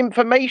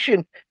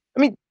misinformation.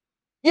 I mean,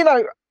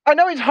 I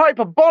know it's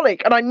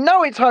hyperbolic, and I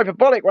know it's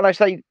hyperbolic when I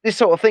say this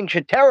sort of thing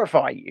should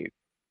terrify you.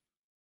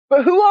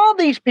 But who are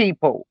these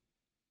people?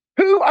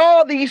 Who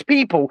are these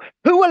people?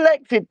 Who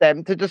elected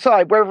them to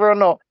decide whether or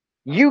not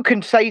you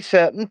can say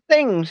certain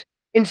things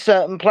in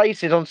certain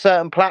places, on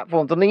certain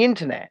platforms on the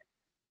internet?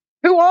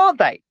 Who are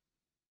they?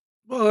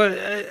 Well,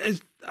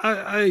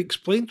 I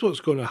explained what's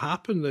going to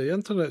happen. The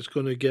internet's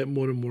going to get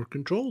more and more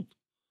controlled.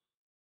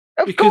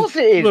 Of course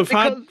it is.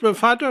 We've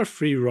had our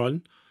free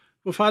run,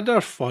 we've had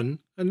our fun,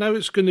 and now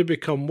it's going to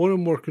become more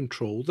and more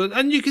controlled.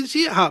 And you can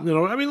see it happening.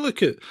 I mean,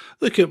 look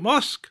at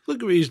Musk.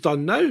 Look at what he's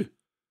done now.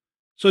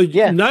 So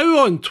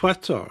now on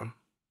Twitter,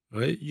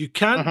 right, you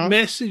can't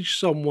message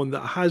someone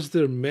that has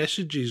their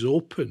messages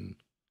open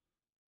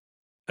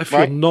if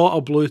you're not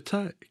a blue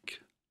tick.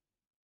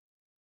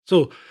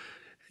 So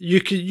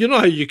you know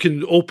how you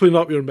can open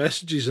up your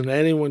messages and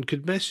anyone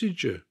could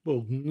message you?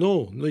 Well,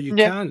 no, you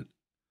can't.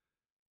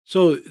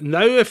 So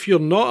now if you're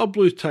not a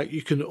blue tick,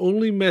 you can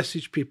only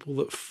message people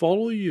that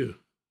follow you.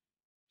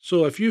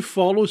 So if you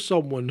follow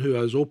someone who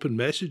has open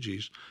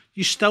messages,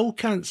 you still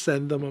can't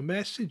send them a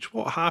message.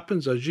 What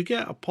happens is you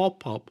get a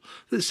pop-up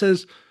that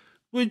says,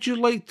 "Would you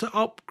like to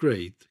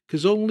upgrade?"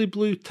 Because only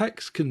blue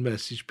ticks can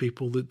message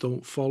people that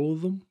don't follow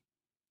them.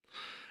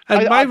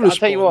 And my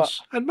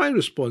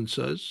response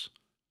is,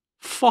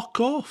 fuck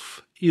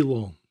off,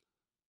 Elon.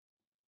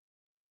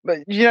 But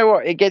you know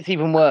what? It gets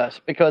even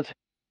worse, because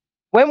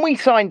when we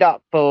signed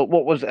up for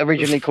what was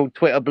originally called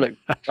Twitter Blue,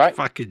 right?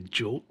 Fucking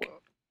joke.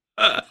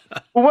 Well,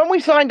 when we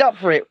signed up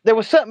for it, there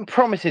were certain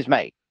promises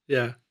made.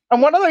 Yeah.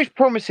 And one of those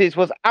promises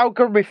was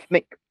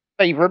algorithmic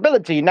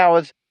favorability. Now,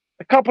 as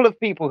a couple of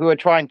people who are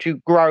trying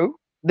to grow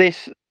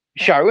this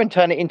show and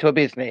turn it into a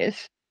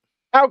business,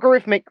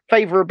 algorithmic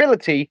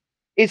favorability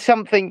is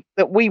something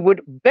that we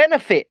would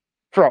benefit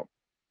from.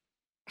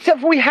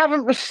 Except we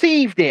haven't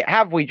received it,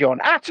 have we, John?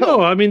 At all.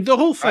 No, I mean, the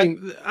whole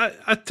thing,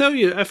 I tell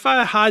you, if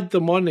I had the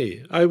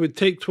money, I would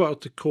take Twitter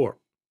to court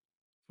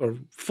for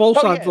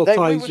false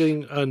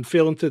advertising and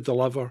failing to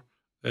deliver.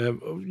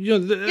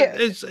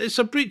 It's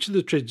a breach of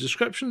the Trade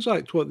Descriptions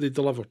Act, what they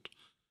delivered.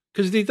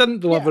 Because they didn't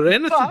deliver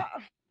anything.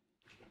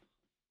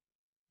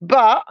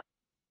 But,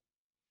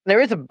 there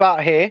is a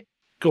but here.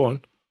 Go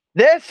on.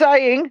 They're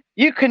saying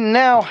you can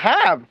now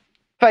have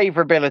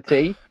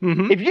favorability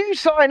if you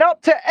sign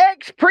up to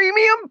X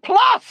Premium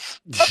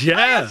Plus.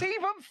 Yeah. Pay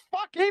even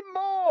fucking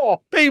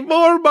more. Pay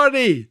more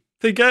money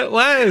to get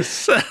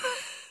less.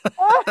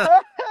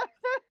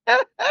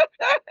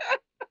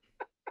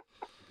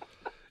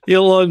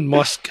 Elon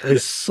Musk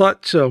is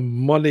such a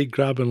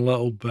money-grabbing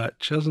little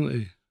bitch, isn't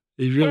he?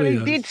 He really is.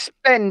 He did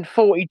spend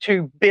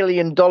 $42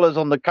 billion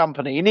on the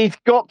company, and he's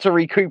got to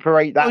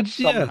recuperate that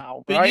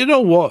somehow. But you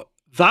know what?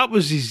 That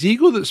was his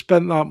ego that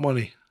spent that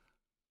money.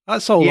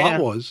 That's all that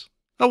was.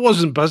 That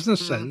wasn't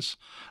business sense.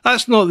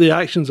 That's not the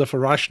actions of a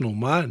rational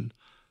man.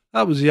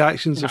 That was the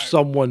actions of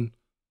someone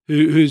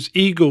whose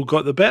ego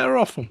got the better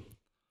of him.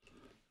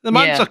 The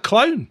man's a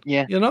clown,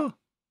 you know?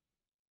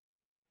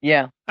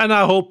 Yeah. And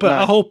I hope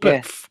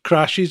it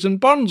crashes and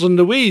burns. And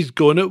the way he's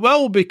going, it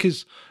will,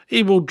 because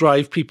he will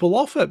drive people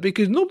off it,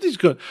 because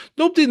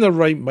nobody in their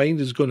right mind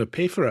is going to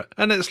pay for it.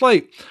 And it's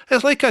like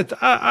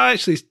I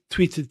actually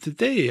tweeted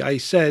today, I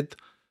said,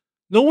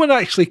 no one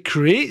actually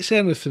creates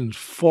anything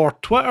for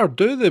Twitter,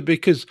 do they?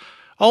 Because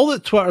all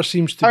that Twitter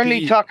seems to be...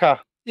 Only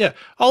Tucker. Yeah,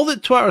 all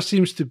that Twitter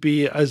seems to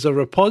be is a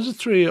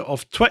repository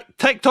of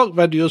TikTok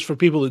videos for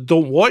people that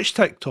don't watch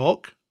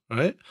TikTok,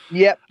 right?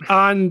 Yep.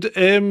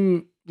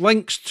 And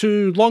links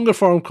to longer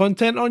form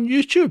content on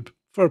YouTube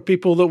for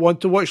people that want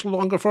to watch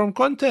longer form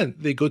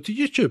content. They go to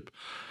YouTube.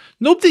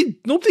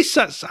 Nobody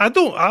sits...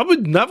 I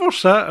would never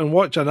sit and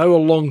watch an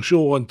hour-long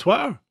show on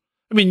Twitter.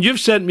 I mean, you've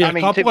sent me a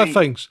couple of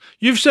things.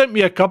 You've sent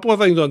me a couple of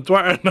things on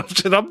Twitter, and I've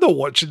said, I'm not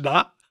watching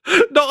that.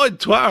 Not on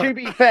Twitter.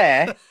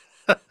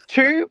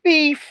 To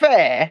be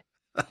fair,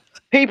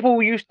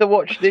 people used to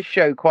watch this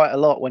show quite a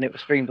lot when it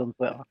was streamed on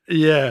Twitter.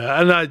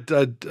 Yeah, and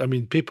I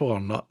mean, people are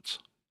nuts.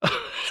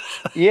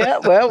 Yeah,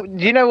 well,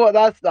 do you know what?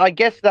 I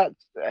guess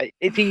that's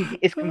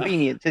it's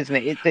convenience, isn't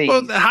it? It's easy.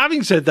 Well,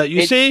 having said that,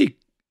 you say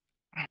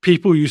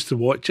people used to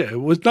watch it.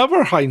 It was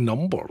never high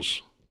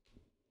numbers.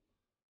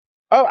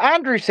 Oh,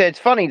 Andrew said it's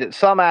funny that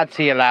some ads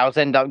he allows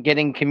end up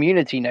getting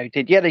community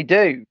noted. Yeah, they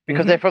do,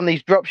 because they're from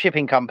these drop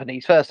shipping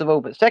companies, first of all.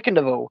 But second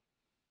of all,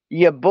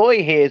 your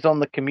boy here is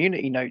on the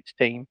community notes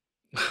team.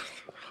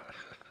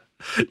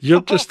 You're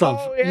just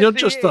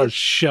a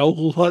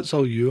shell. That's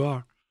all you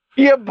are.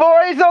 Your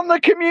boy's on the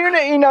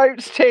community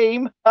notes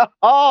team.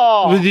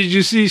 Did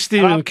you see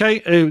Stephen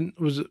King?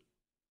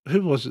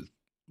 Who was it?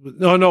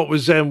 No, it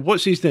was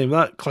what's his name?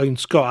 That clown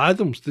Scott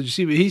Adams. Did you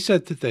see what he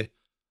said today?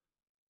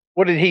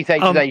 What did he say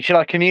today? Should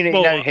I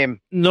community note him?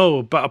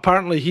 No, but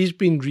apparently he's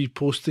been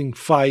reposting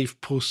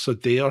 5 posts a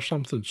day or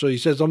something. So he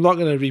says, I'm not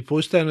going to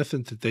repost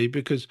anything today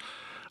because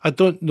I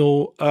don't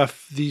know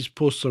if these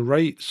posts are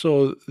right.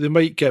 So they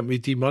might get me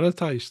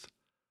demonetized.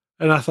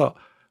 And I thought,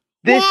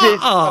 what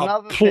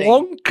a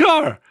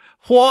plonker.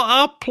 What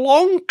a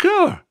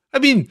plonker. I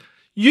mean,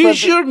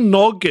 use your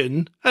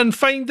noggin and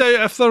find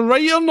out if they're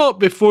right or not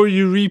before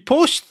you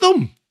repost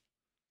them.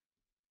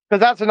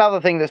 Because that's another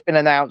thing that's been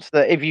announced,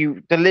 that if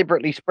you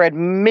deliberately spread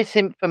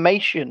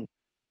misinformation,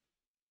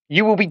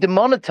 you will be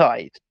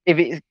demonetized if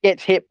it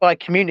gets hit by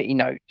community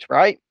notes,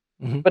 right?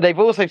 But they've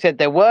also said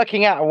they're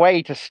working out a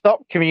way to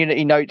stop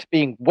community notes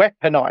being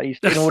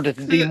weaponized in order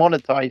to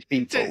demonetize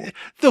people.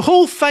 The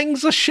whole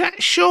thing's a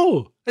shit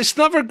show. It's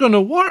never going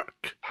to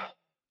work.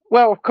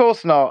 Well, of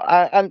course not.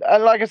 And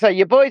like I say,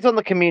 your boy's on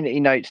the community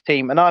notes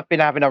team, and I've been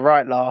having a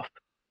right laugh.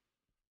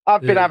 I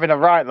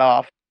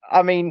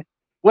mean,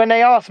 when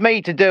they asked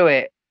me to do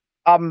it,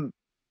 I've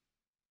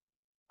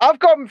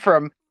gone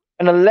from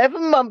an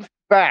 11-month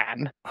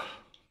ban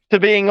to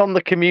being on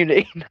the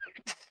community notes.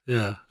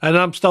 Yeah, and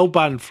I'm still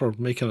banned for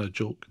making a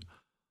joke.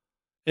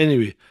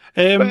 Anyway,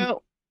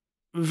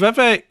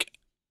 Vivek,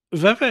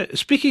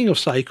 speaking of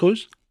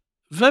psychos,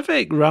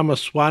 Vivek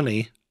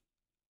Ramaswamy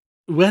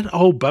went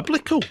all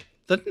biblical,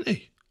 didn't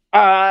he?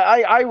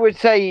 I would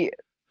say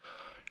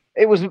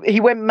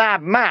he went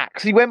Mad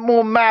Max. He went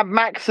more Mad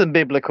Max than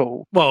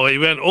biblical. Well, he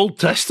went Old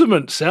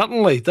Testament,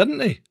 certainly,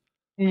 didn't he?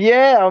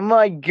 Yeah, oh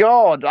my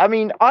God. I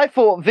mean, I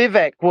thought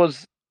Vivek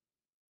was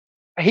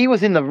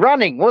in the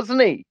running,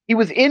 wasn't he? He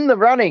was in the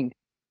running.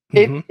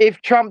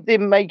 If Trump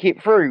didn't make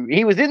it through,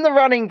 he was in the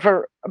running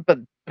but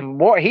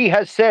what he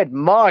has said,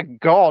 my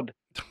God,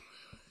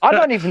 I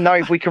don't even know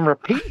if we can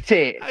repeat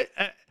it.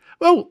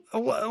 Well,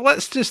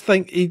 let's just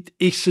think.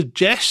 He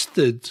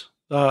suggested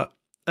that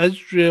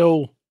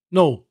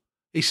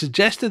he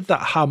suggested that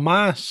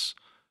Hamas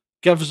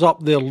gives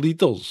up their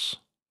leaders,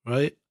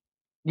 right?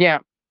 Yeah.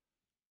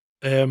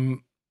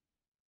 And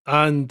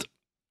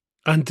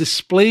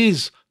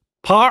displays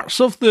parts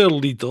of their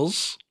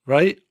leaders,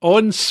 right,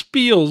 on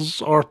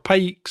spears or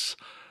pikes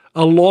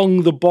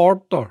along the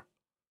border,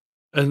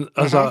 and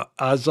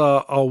as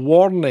a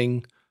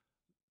warning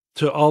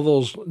to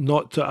others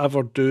not to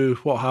ever do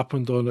what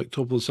happened on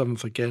October the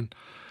 7th again.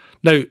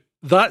 Now,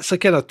 that's a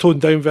kind of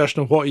toned down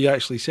version of what he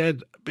actually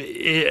said. But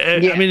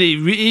I mean,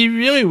 he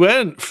really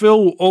went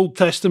full Old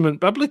Testament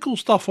biblical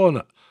stuff on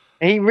it.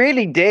 He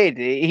really did.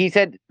 He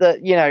said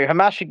that,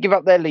 Hamas should give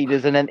up their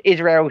leaders and then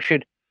Israel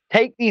should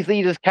take these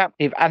leaders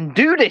captive and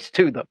do this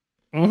to them.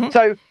 Mm-hmm.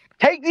 So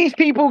take these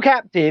people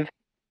captive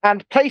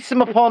and place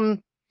them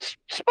upon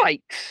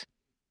spikes.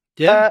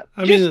 Yeah,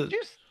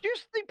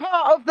 just the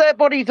part of their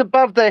bodies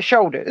above their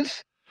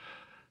shoulders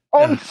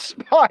on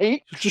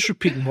spikes. Just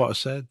repeating what I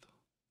said.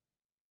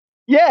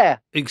 Yeah,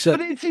 except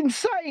but it's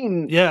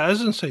insane. Yeah, it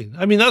is insane.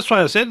 I mean, that's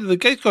why I said the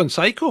guy's gone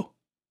psycho.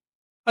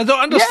 I don't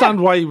understand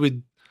why he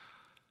would.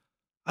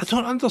 I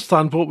don't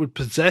understand what would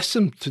possess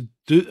him to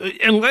do,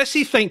 unless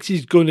he thinks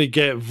he's going to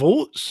get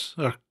votes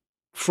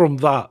from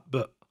that.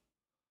 But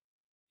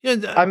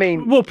yeah, I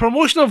mean, well,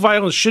 promotion of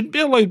violence shouldn't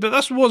be allowed, but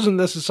this wasn't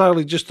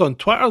necessarily just on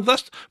Twitter.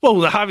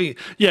 Promotion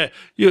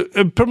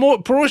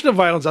of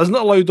violence isn't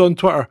allowed on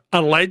Twitter,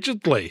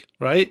 allegedly,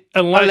 right?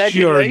 Unless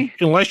you're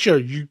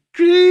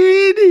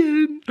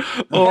Ukrainian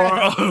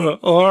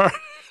or.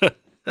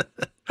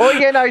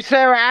 Or,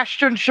 Sarah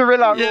Ashton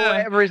Sharilla, or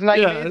whatever his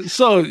name is.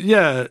 So,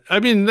 I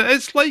mean,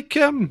 it's like,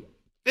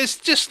 it's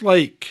just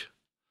like,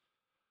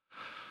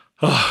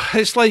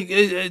 it's like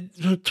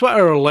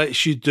Twitter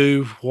lets you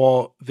do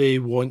what they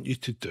want you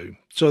to do.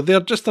 So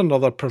they're just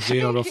another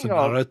purveyor of the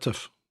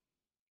narrative.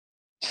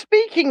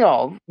 Speaking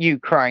of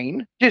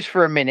Ukraine, just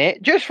for a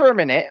minute,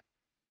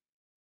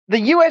 the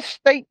US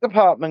State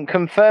Department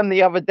confirmed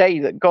the other day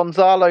that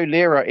Gonzalo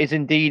Lira is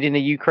indeed in a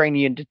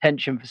Ukrainian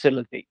detention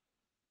facility.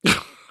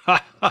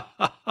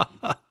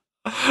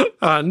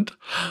 And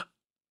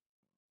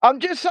I'm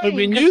just saying,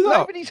 we knew that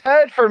nobody's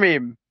heard from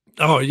him.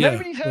 Oh yeah,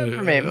 nobody's heard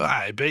from him.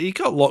 I bet he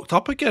got locked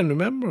up again.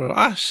 Remember,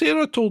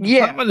 Sarah told us.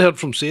 I haven't heard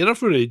from Sarah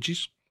for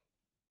ages.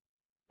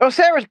 Well,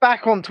 Sarah's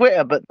back on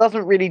Twitter, but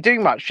doesn't really do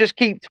much. Just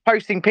keeps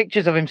posting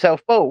pictures of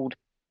himself bald.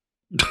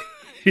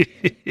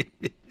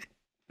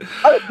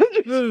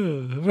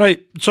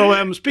 Right.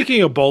 So,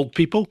 speaking of bald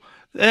people,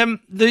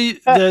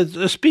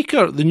 the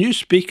speaker, the new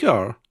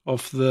speaker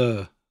of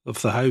the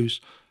House,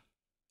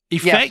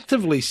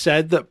 effectively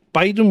said that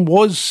Biden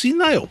was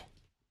senile.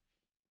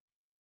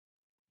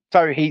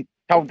 So he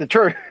told the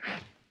truth.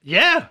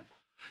 Yeah,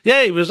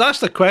 he was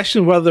asked a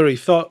question whether he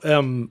thought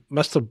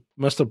Mr.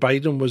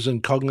 Biden was in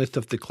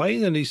cognitive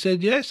decline, and he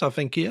said, yes, I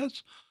think he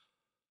is.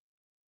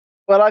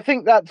 Well, I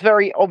think that's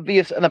very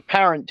obvious and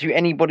apparent to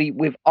anybody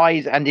with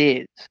eyes and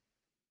ears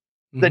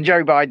that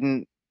Joe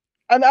Biden,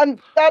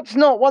 and that's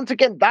not, once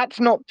again, that's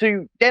not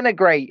to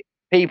denigrate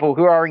people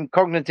who are in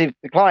cognitive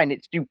decline.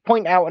 It's to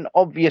point out an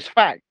obvious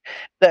fact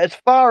that as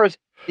far as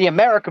the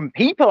American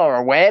people are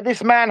aware,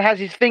 this man has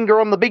his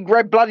finger on the big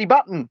red bloody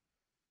button.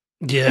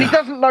 Yeah. And he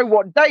doesn't know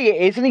what day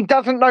it is, and he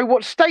doesn't know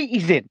what state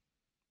he's in.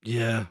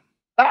 Yeah.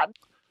 I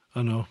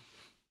know.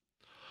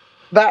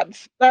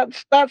 That's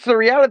the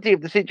reality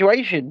of the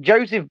situation.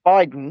 Joseph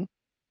Biden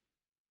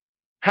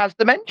has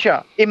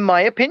dementia, in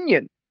my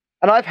opinion.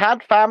 And I've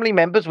had family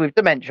members with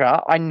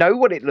dementia. I know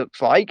what it looks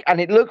like,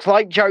 and it looks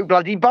like Joe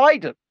bloody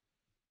Biden.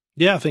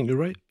 Yeah, I think you're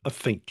right. I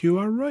think you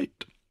are right.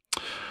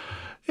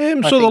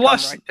 So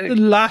the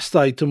last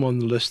item on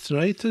the list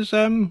tonight is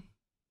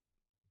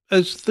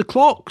the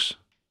clocks,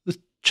 the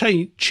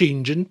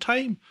change in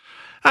time.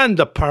 And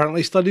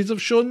apparently studies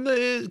have shown that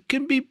it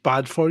can be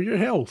bad for your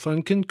health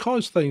and can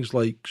cause things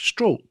like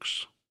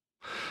strokes,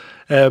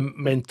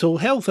 mental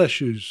health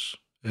issues,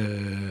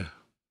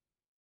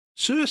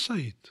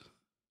 suicide.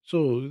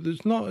 So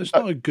it's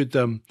not a good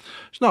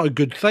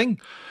thing.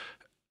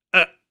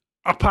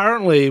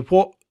 Apparently,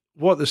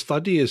 what the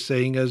study is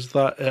saying is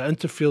that it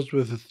interferes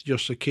with your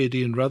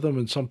circadian rhythm,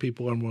 and some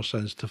people are more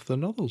sensitive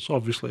than others.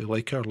 Obviously,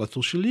 like our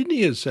little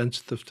Shalini is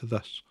sensitive to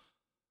this.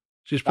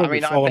 She's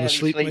probably fallen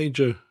asleep, mind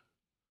you.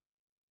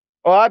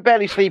 Well, I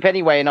barely sleep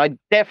anyway, and I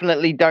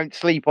definitely don't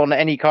sleep on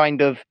any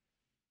kind of,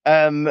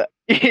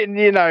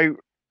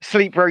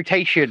 sleep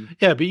rotation.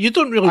 Yeah, but you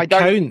don't really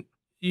count.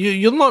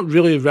 You're not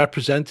really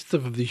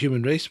representative of the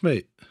human race,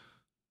 mate.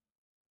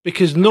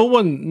 Because no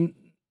one,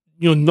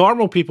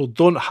 normal people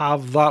don't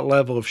have that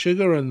level of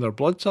sugar in their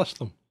blood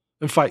system.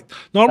 In fact,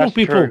 normal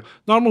people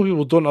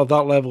don't have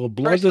that level of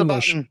blood in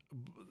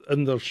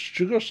their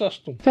sugar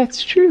system.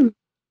 That's true.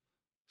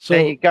 So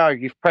there you go.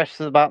 You've pressed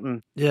the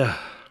button. Yeah.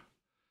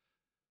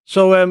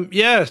 So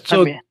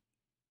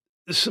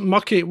it's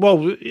mucky.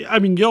 Well, I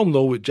mean, you all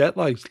know what jet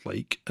lag's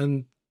like,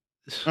 and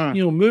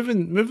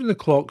moving the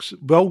clocks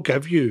will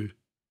give you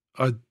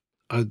a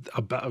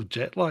bit of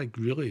jet lag,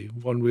 really,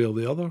 one way or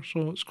the other.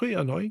 So it's quite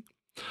annoying.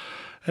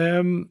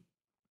 Well,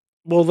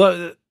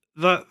 that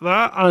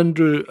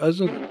Andrew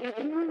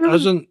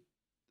isn't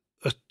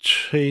a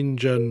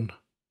change in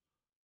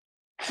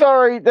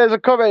Sorry, there's a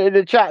comment in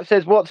the chat that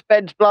says, "What's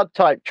Ben's blood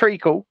type?"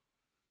 Treacle.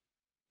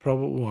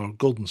 Probably, or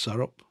golden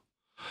syrup.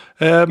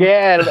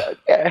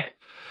 Yeah.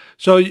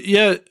 So,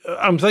 yeah,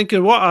 I'm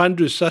thinking, what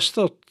Andrew's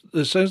sister,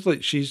 it sounds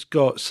like she's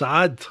got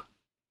SAD,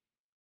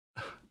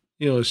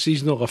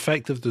 seasonal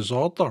affective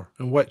disorder,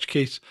 in which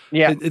case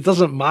it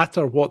doesn't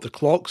matter what the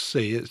clocks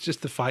say, it's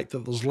just the fact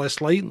that there's less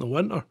light in the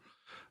winter.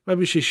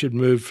 Maybe she should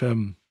move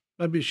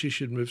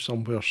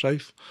somewhere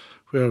south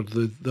where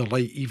the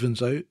light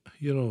evens out,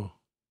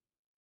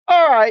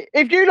 All right,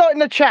 if you lot in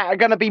the chat are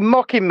going to be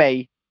mocking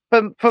me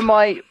for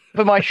my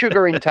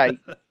sugar intake,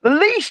 the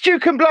least you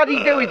can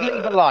bloody do is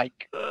leave a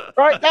like.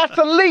 Right? That's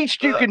the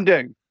least you can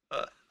do.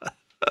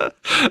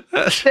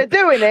 They're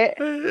doing it.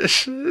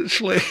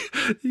 It's like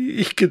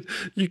you could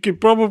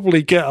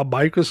probably get a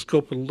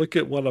microscope and look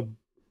at one of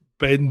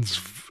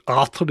Ben's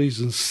arteries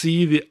and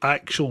see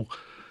actually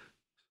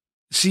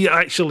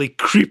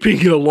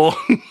creeping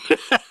along.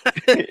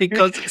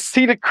 Because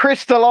see the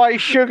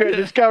crystallized sugar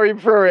that's going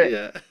through it.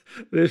 Yeah.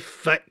 The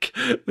thick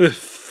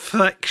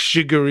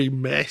sugary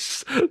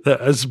mess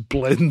that is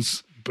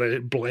blends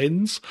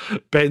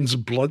Ben's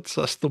blood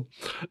system.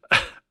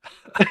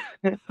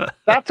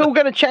 That's all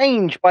going to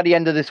change by the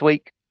end of this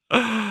week.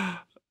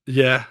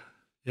 Yeah.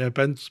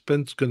 Ben's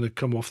going to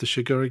come off the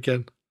sugar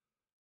again.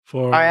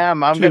 I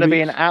am. I'm going to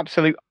be an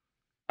absolute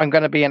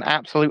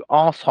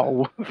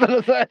arsehole for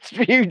the first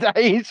few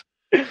days.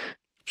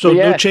 So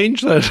no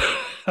change then.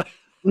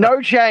 No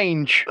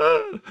change.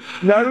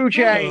 No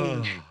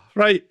change.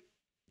 Right.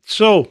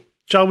 So,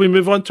 shall we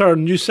move on to our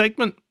new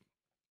segment?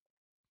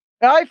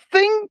 I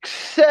think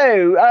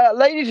so.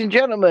 Ladies and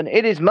gentlemen,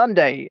 it is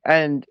Monday,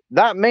 and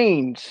that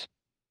means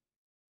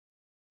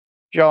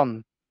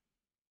John.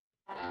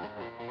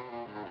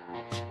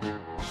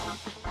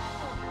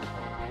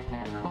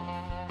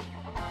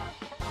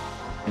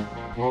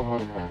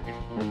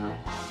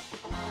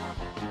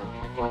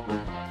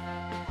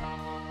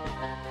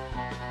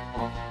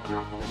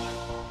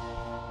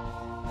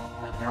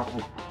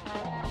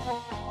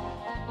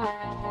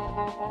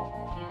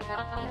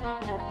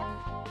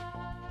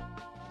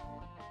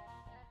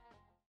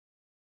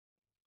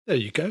 There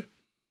you go.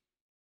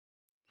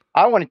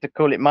 I wanted to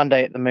call it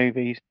Monday at the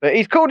Movies, but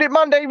he's called it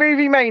Monday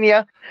Movie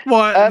Mania.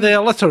 Well, the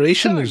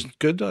alliteration is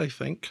good, I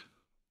think.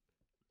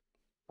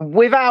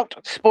 Without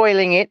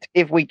spoiling it,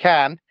 if we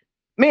can,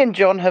 me and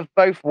John have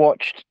both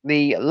watched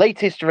the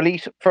latest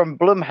release from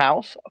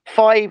Blumhouse,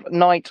 Five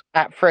Nights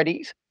at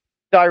Freddy's,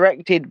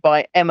 directed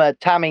by Emma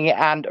Tammy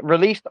and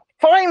released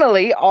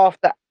finally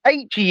after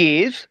 8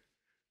 years.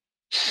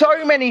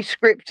 So many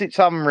scripts, it's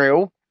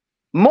unreal.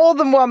 More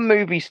than one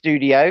movie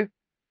studio.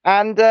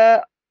 And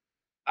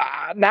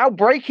now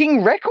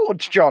breaking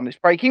records, John. It's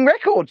breaking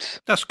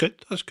records. That's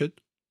good.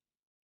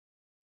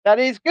 That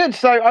is good.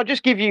 So I'll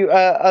just give you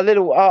a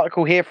little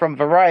article here from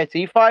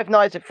Variety. Five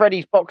Nights at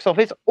Freddy's box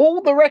office.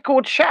 All the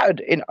records shattered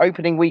in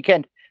opening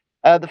weekend.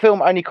 The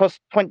film only cost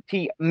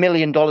 $20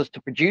 million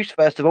to produce,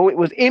 first of all. It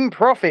was in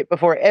profit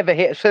before it ever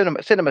hit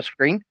a cinema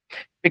screen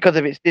because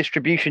of its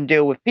distribution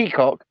deal with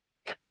Peacock.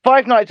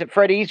 Five Nights at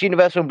Freddy's,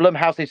 Universal and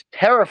Blumhouse's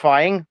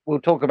terrifying,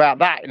 we'll talk about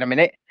that in a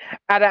minute,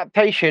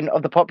 adaptation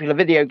of the popular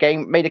video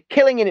game made a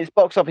killing in its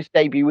box office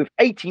debut with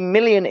 $80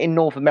 million in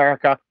North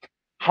America,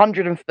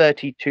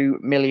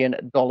 $132 million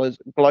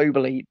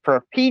globally. For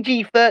a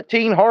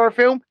PG-13 horror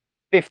film,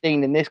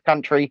 15 in this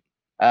country,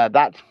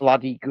 that's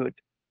bloody good,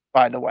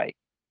 by the way.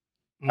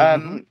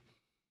 Mm-hmm.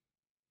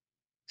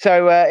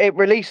 So it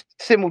released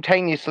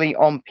simultaneously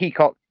on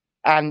Peacock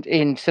and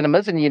in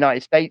cinemas in the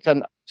United States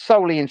and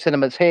solely in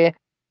cinemas here.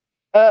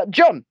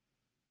 John,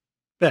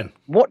 Ben,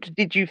 what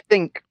did you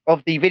think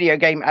of the video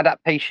game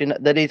adaptation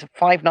that is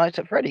Five Nights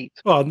at Freddy's?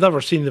 Well, I've never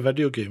seen the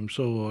video game,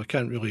 so I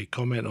can't really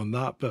comment on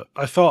that. But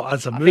I thought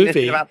as a movie, think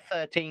there's about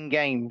 13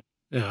 games.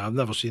 Yeah, I've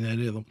never seen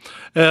any of them.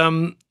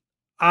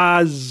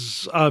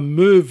 As a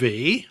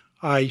movie,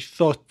 I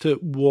thought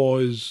it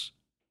was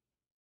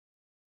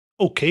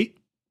okay.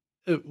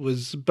 It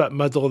was a bit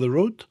middle of the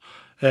road.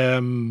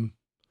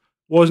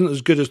 Wasn't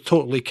as good as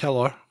Totally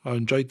Killer. I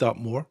enjoyed that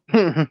more.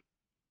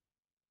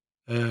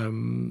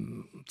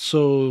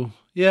 So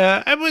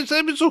yeah,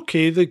 it was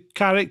okay. The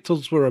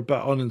characters were a bit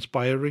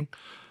uninspiring.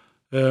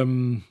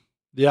 The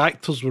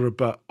actors were a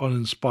bit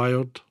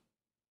uninspired.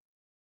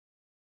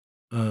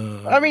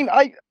 I mean,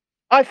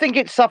 I think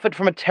it suffered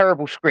from a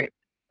terrible script,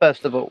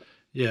 first of all.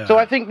 Yeah. So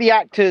I think the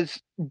actors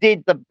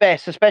did the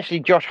best, especially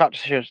Josh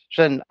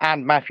Hutcherson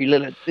and Matthew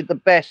Lillard, did the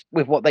best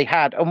with what they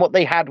had, and what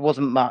they had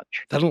wasn't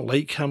much. Didn't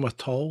like him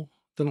at all.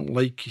 Didn't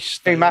like his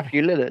style. Who,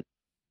 Matthew Lillard?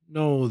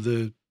 No,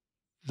 the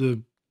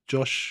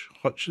Josh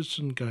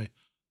Hutcherson guy.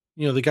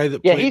 You know, the guy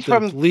that played he's the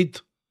from lead.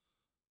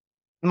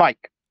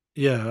 Mike.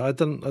 Yeah, I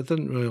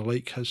didn't really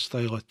like his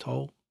style at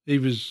all. He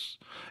was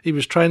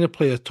trying to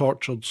play a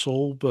tortured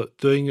soul, but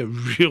doing it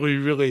really,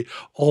 really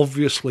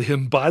obviously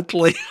and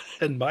badly,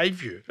 in my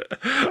view.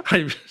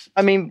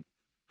 I mean,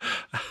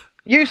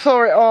 you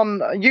saw it on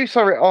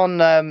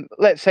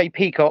let's say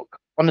Peacock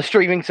on the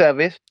streaming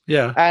service.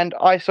 Yeah. And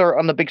I saw it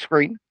on the big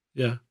screen.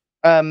 Yeah.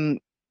 I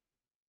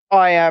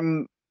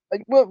am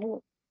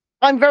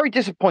I'm very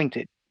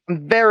disappointed.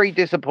 I'm very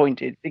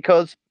disappointed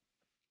because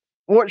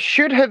what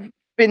should have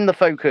been the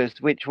focus,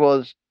 which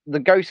was the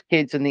ghost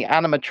kids and the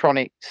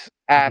animatronics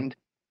and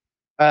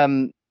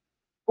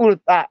all of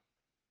that,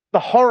 the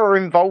horror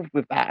involved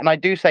with that, and I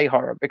do say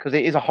horror because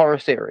it is a horror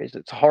series,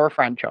 it's a horror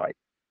franchise,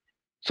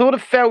 sort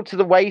of fell to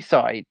the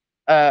wayside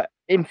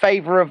in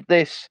favor of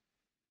this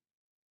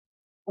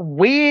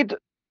weird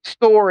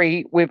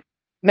story with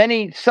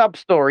many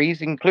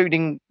sub-stories,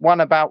 including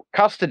one about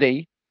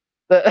custody,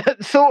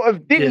 that sort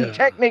of didn't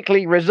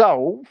technically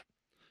resolve.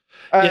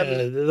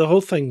 The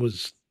whole thing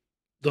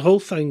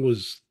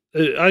was,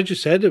 I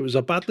just said it was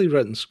a badly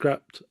written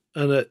script,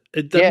 and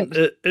it didn't.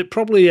 It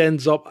probably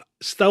ends up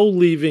still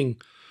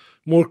leaving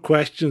more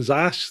questions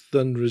asked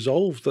than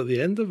resolved at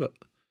the end of it.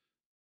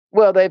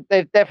 Well,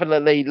 they've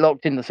definitely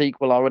locked in the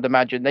sequel, I would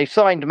imagine. They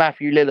signed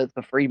Matthew Lillard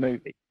for 3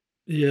 movies.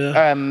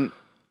 Yeah.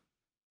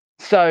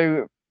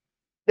 So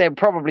there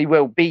probably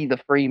will be the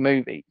 3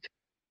 movies.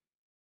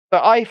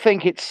 But I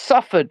think it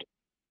suffered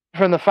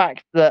from the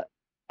fact that,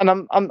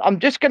 and I'm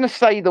just going to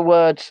say the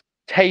words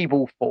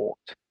table fort.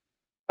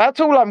 That's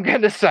all I'm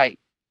going to say,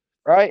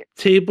 right?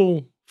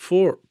 Table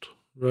fort.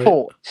 Right.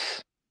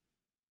 Forts.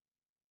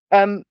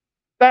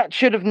 That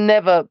should have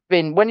never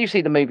been. When you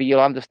see the movie,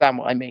 you'll understand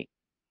what I mean.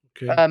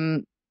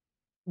 Okay.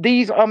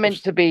 These are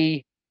meant to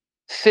be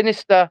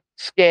sinister,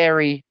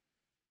 scary,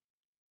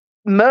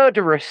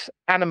 murderous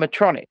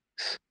animatronics.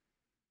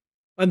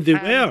 And they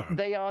were.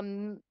 They are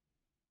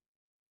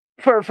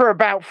for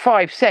about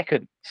 5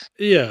 seconds.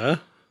 Yeah.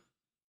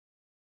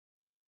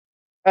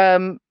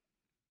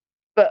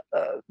 But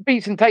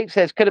Beats and Tape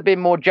says could have been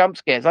more jump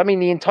scares. I mean,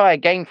 the entire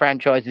game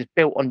franchise is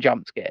built on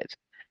jump scares,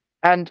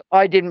 and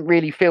I didn't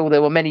really feel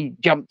there were many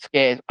jump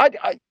scares.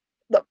 I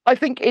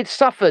think it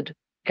suffered.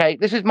 Okay,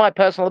 this is my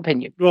personal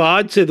opinion. Well,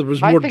 I'd say there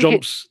was more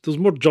jumps. There's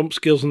more jump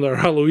scares in their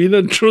Halloween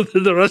intro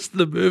than the rest of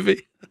the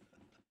movie.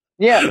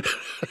 Yeah,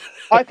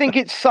 I think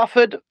it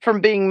suffered from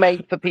being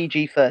made for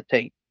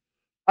PG-13.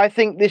 I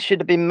think this should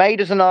have been made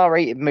as an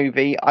R-rated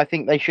movie. I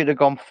think they should have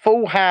gone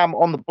full ham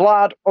on the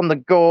blood, on the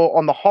gore,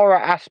 on the horror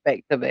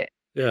aspect of it.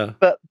 Yeah.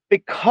 But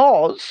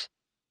because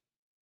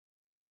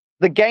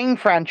the game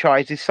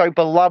franchise is so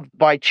beloved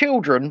by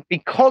children,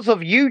 because of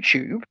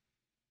YouTube,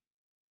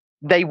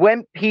 they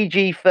went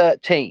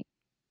PG-13.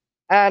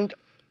 And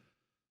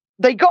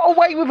they got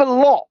away with a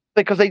lot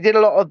because they did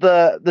a lot of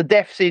the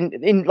deaths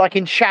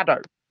in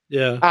shadow.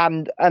 Yeah.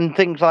 And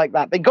things like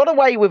that. They got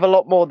away with a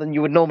lot more than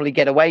you would normally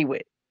get away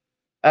with.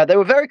 They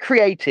were very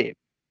creative,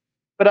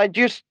 but I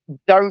just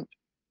don't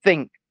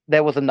think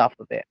there was enough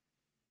of it.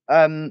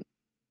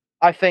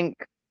 I think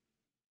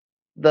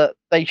that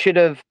they should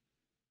have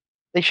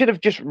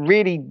just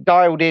really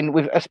dialed in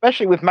with,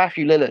 especially with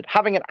Matthew Lillard,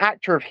 having an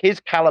actor of his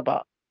caliber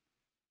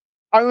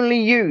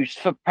only used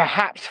for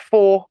perhaps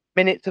 4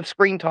 minutes of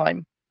screen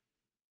time.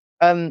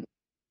 And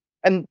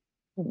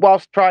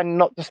whilst trying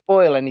not to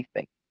spoil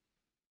anything,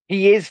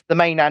 he is the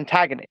main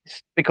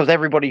antagonist because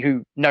everybody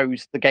who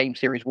knows the game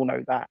series will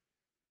know that.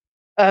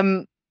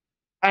 And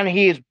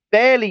he is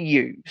barely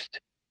used.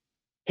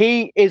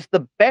 He is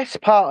the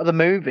best part of the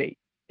movie,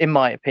 in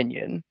my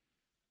opinion.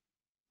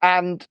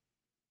 And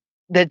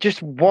there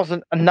just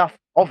wasn't enough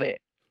of it.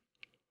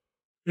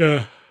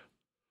 Yeah.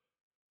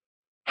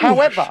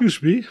 However,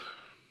 excuse me.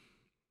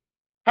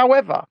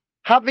 However,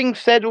 having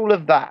said all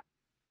of that,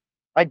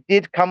 I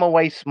did come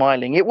away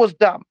smiling. It was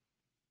dumb.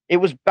 It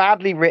was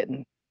badly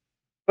written.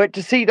 But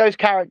to see those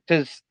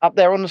characters up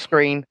there on the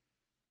screen,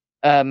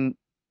 and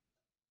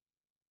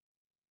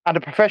a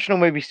professional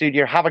movie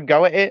studio have a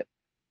go at it,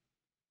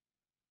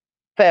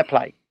 fair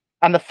play.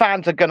 And the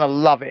fans are going to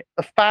love it.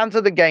 The fans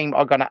of the game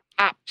are going to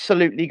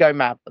absolutely go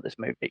mad for this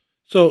movie.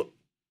 So,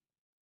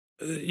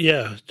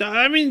 yeah.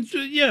 I mean,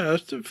 yeah,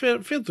 fair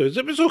to it.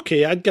 It was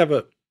okay. I'd give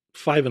it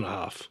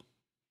 5.5.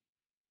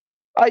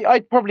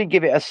 I'd probably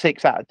give it a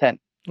 6 out of 10.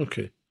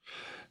 Okay.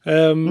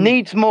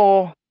 Needs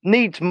more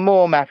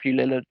Matthew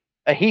Lillard.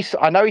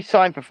 I know he's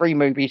signed for 3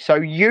 movies, so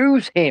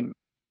use him.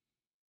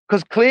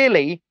 Because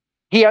clearly,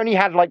 he only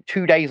had like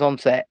 2 days on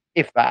set,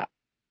 if that.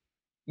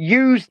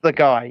 Use the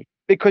guy,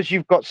 because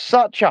you've got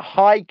such a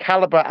high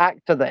caliber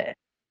actor there.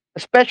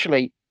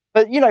 Especially,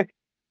 but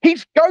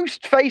he's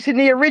Ghostface in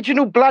the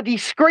original bloody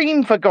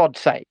Scream, for God's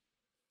sake.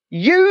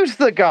 Use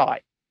the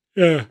guy.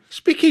 Yeah.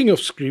 Speaking of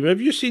Scream,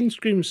 have you seen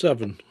Scream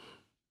 7?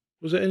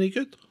 Was it any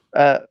good?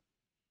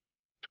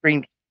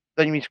 Scream,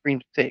 don't you mean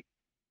Scream 6?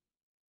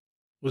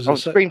 Was it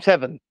Scream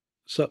 7?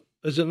 So,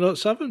 is it not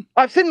 7?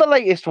 I've seen the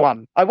latest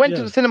one. I went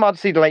to the cinema to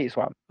see the latest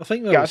one. I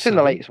think that was I've seen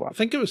the latest one. I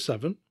think it was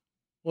 7.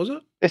 Was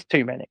it? There's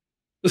too many.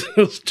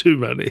 There's too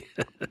many.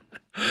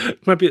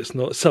 Maybe it's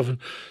not 7.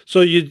 So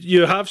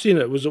you have seen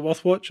it. Was it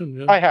worth watching?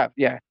 Yeah? I have,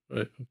 yeah.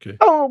 Right, okay.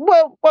 Oh,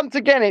 well, once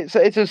again, it's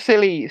a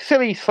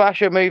silly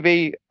slasher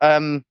movie.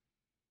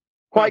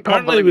 Quite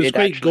apparently it was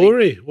quite actually.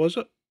 gory, was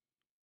it?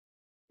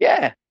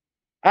 Yeah.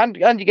 And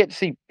you get to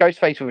see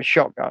Ghostface with a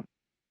shotgun.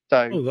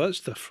 So oh, that's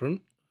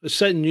different. It's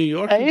set in New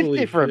York, it I is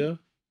believe. different.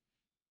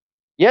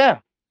 Yeah.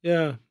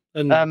 Yeah.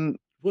 And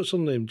what's her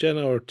name?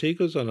 Jenna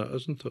Ortega's in it,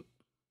 isn't it?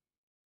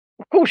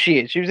 Of course she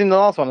is. She was in the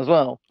last one as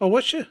well. Oh,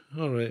 was she?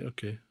 All right,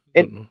 okay.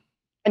 I don't know.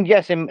 And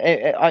yes,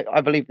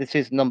 I believe this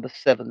is number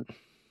 7.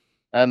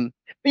 But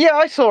yeah,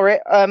 I saw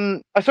it.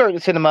 I saw it at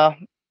the cinema.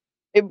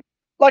 It,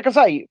 like I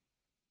say,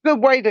 good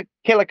way to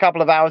kill a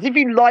couple of hours if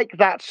you like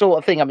that sort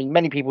of thing. I mean,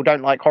 many people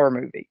don't like horror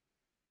movies.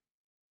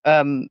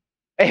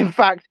 In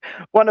fact,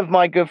 one of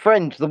my good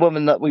friends, the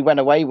woman that we went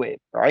away with,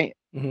 right?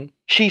 Mm-hmm.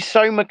 She's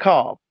so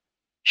macabre.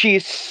 She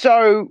is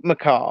so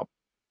macabre,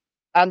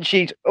 and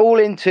she's all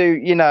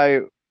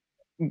into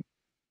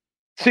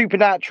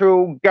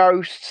supernatural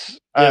ghosts.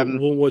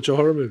 Won't watch a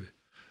horror movie.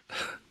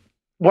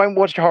 Won't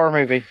watch a horror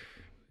movie.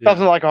 Yeah.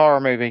 Doesn't like a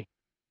horror movie.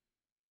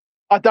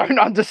 I don't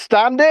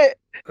understand it.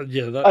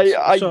 Yeah,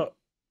 that's so.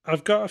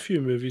 I've got a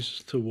few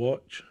movies to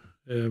watch.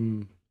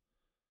 Oh,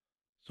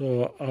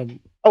 and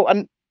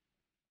I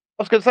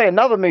was going to say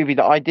another movie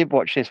that I did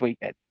watch this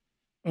weekend.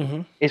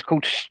 Mm-hmm. It's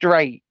called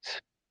Strays,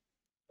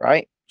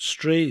 right?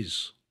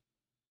 Strays,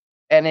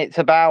 and it's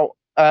about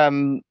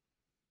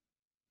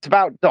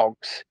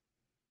dogs,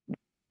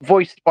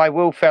 voiced by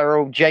Will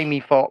Ferrell, Jamie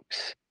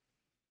Foxx,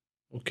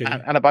 okay,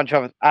 and a bunch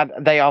of others,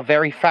 and they are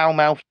very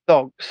foul-mouthed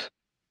dogs.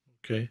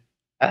 Okay.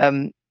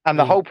 And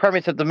the whole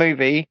premise of the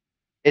movie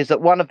is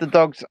that one of the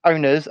dog's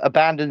owners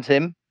abandons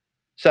him,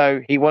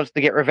 so he wants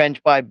to get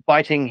revenge by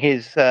biting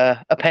his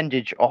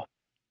appendage off.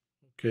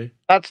 Okay.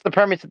 That's the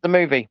premise of the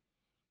movie.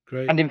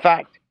 Great. And in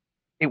fact,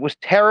 it was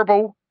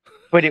terrible,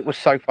 but it was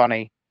so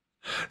funny.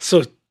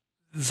 So,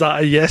 is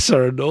that a yes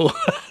or a no?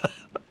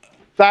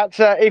 That's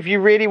if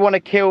you really want to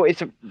kill.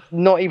 It's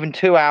not even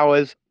 2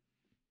 hours.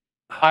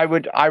 I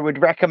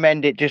would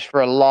recommend it just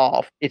for a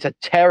laugh. It's a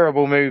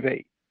terrible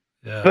movie.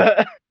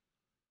 Yeah.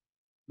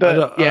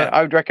 But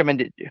I would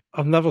recommend it to you.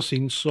 I've never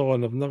seen Saw,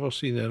 and I've never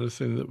seen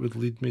anything that would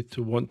lead me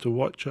to want to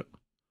watch it.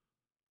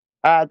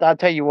 I'll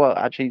tell you what,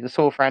 actually, the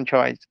Saw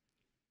franchise,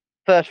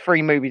 first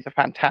 3 movies are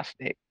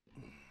fantastic.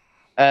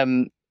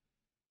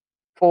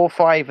 4,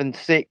 5, and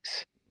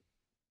 6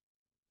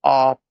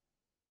 are,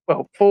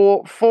 well,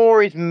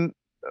 4 is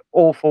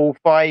awful,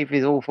 5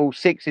 is awful,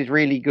 6 is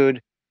really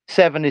good,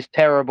 7 is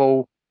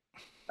terrible.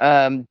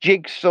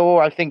 Jigsaw,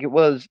 I think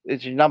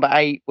it's number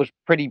 8, was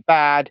pretty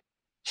bad.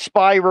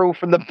 Spiral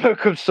from the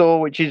Book of Saw,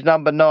 which is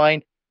number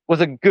 9,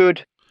 was a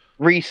good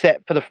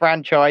reset for the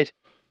franchise,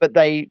 but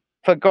they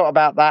forgot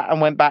about that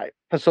and went back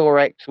for Saw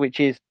X, which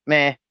is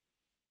meh.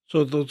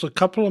 So there's a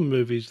couple of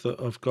movies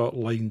that I've got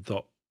lined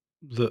up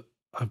that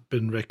have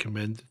been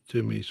recommended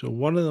to me. So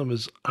one of them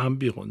is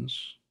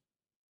Ambulance.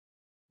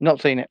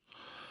 Not seen it.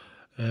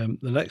 The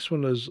next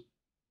one is,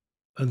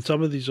 and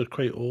some of these are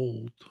quite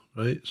old,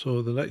 right?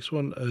 So the next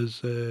one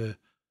is The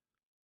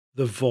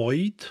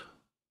Void,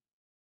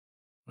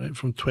 right,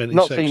 from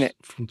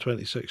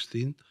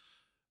 2016.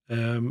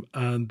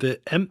 And The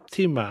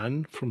Empty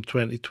Man from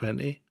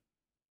 2020.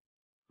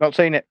 Not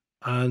seen it.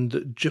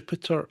 And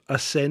Jupiter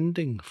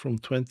Ascending from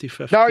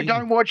 2015. No,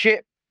 don't watch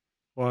it.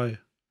 Why?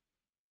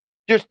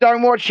 Just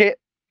don't watch it.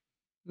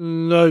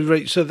 No,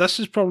 right. So this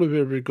is probably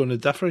where we're going to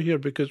differ here,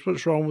 because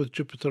what's wrong with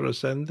Jupiter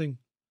Ascending?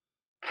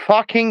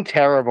 Fucking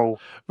terrible.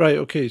 Right,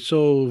 okay.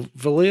 So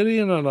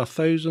Valerian and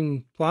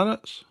 1,000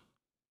 Planets?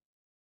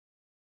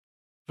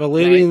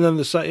 Valerian and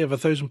the City of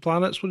 1,000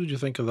 Planets? What did you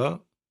think of that?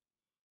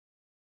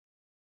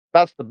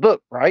 That's the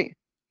book, right?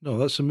 No,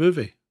 that's the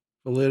movie.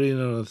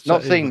 Valerian and the City.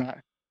 Not seen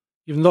that.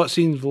 You've not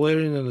seen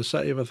Valerian and the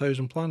City of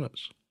 1,000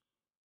 Planets?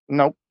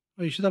 Nope.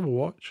 Oh, you should have a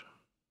watch.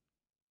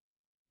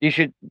 You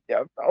should.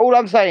 All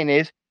I'm saying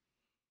is,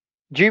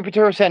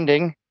 Jupiter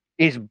Ascending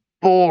is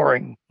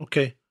boring.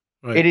 Okay,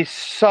 right. It is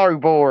so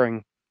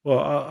boring. Well,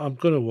 I'm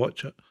going to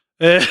watch it.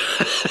 And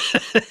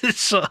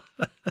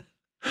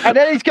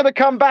then he's going to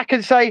come back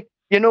and say,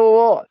 you know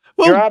what?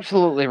 Well, you're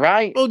absolutely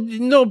right. Well,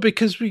 no,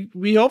 because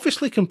we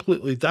obviously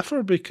completely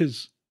differ,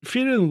 because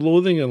Fear and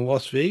Loathing in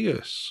Las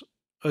Vegas,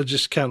 I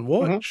just can't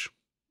watch.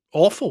 Mm-hmm.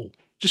 Awful.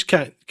 Just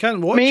can't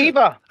watch it. Me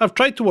either. I've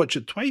tried to watch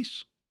it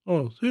twice.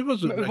 Oh, who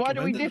was it? Why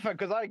do we differ?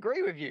 Because I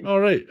agree with you.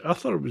 All right. I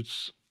thought it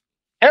was...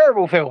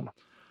 Terrible film.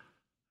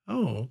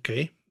 Oh,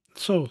 okay.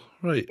 So,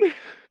 right.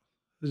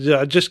 Yeah,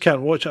 I just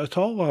can't watch it at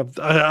all.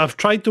 I've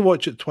tried to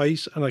watch it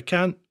twice and I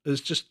can't.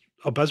 It's just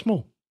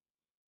abysmal.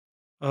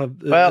 Well,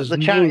 the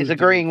chat is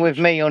agreeing with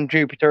me on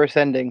Jupiter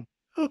Ascending.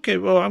 Okay,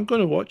 well, I'm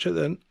going to watch it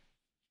then.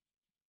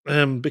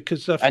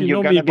 Because if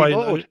you know me by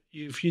now,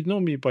 if you know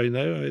me by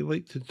now, I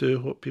like to do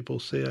what people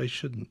say I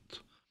shouldn't.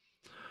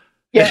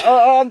 Yeah,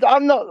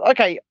 I'm not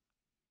okay.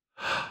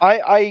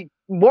 I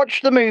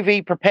watched the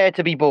movie, prepare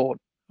to be bored.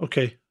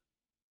 Okay.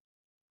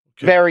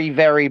 Very,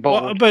 very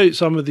bored. What about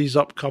some of these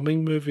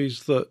upcoming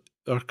movies that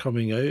are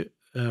coming out?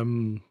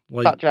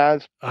 Like such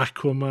as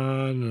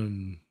Aquaman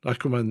and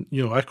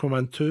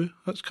Aquaman 2.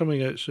 That's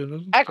coming out soon,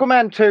 isn't it?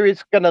 Aquaman 2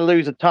 is going to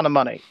lose a ton of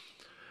money.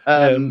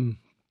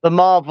 The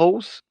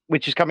Marvels,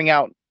 which is coming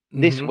out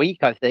this week,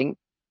 I think,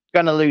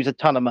 going to lose a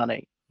ton of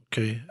money.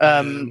 Okay.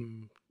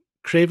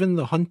 Kraven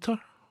the Hunter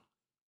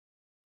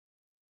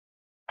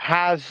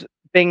has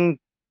been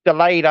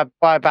delayed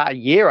by about a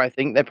year, I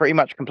think. They're pretty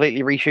much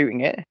completely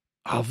reshooting it.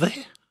 Are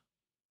they?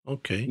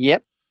 Okay.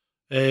 Yep.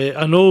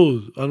 I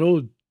know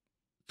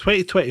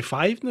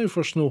 2025 now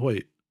for Snow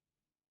White.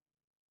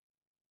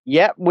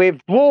 Yep, with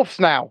dwarfs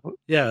now.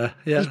 Yeah.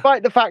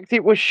 Despite the fact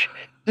it was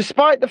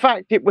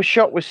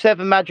shot with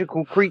 7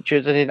 magical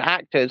creatures and in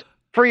actors,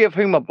 3 of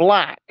whom are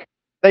black,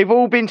 they've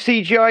all been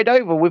CGI'd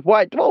over with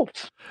white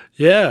dwarfs.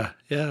 Yeah.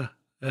 Yeah.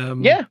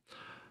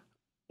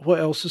 What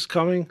else is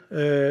coming?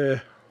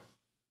 There's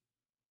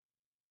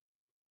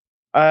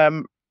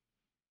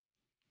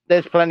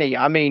plenty.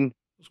 I mean,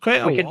 There's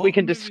quite a lot we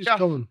can of movies discuss.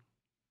 coming.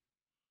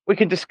 We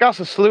can discuss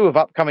a slew of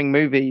upcoming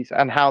movies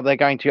and how they're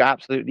going to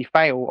absolutely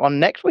fail on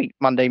next week's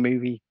Monday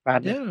Movie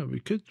Madness. Yeah, we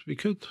could.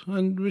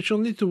 And we shall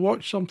need to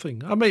watch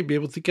something. I might be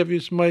able to give you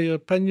my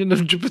opinion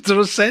of Jupiter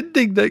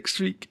Ascending next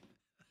week.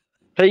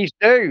 Please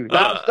do.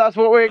 That's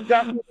what we're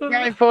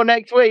going for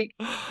next week.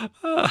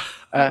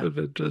 That would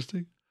be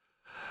interesting.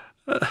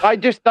 I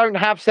just don't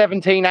have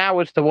 17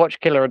 hours to watch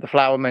Killer of the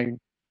Flower Moon.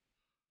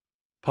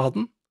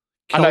 Pardon?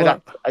 I know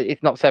that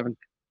it's not 7.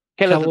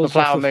 Killers of the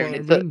Flower Moon.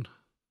 It's a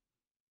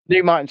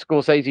new Martin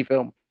Scorsese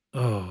film.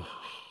 Oh.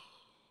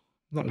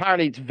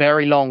 Apparently it's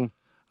very long.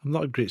 I'm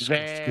not a great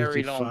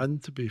Scorsese fan,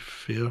 to be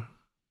fair.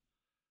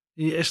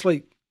 It's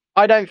like...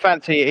 I don't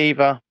fancy it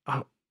either.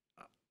 I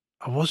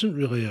wasn't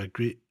really a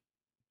great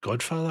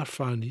Godfather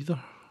fan either.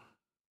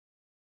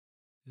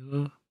 You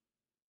know?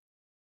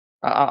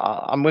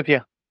 I'm with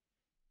you.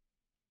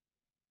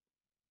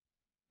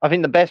 I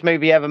think the best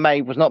movie ever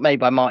made was not made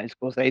by Martin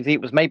Scorsese.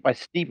 It was made by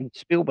Steven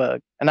Spielberg,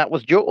 and that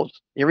was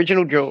Jaws, the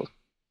original Jaws.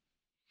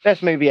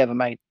 Best movie ever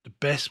made. The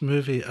best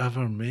movie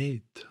ever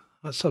made.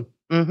 That's a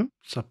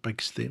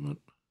big statement.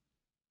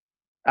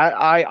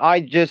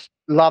 I just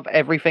love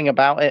everything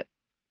about it,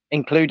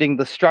 including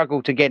the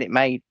struggle to get it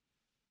made.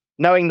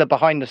 Knowing the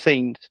behind the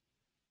scenes,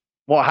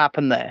 what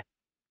happened there.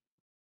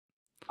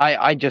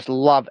 I just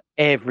love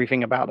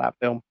everything about that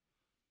film.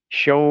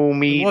 Show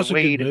me the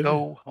way to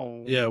go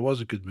home. Yeah, it was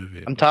a good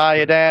movie. I'm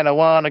tired and I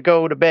want to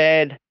go to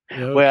bed. Yeah,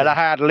 okay. Well, I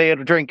had a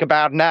little drink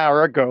about an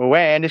hour ago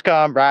and it's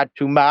come right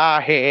to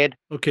my head.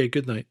 Okay,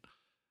 good night.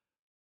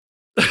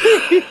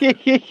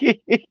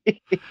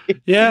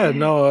 Yeah,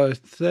 no,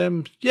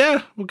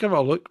 yeah, we'll give it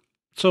a look.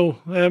 So,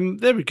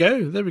 there we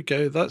go.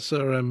 That's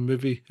our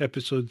movie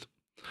episode.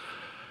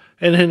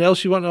 Anything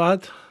else you want to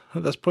add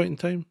at this point in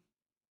time?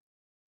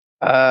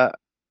 I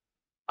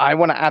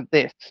want to add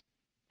this.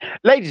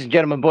 Ladies and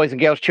gentlemen, boys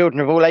and girls, children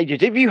of all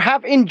ages, if you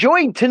have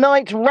enjoyed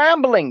tonight's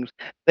ramblings,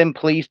 then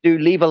please do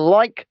leave a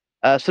like,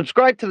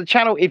 subscribe to the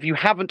channel if you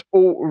haven't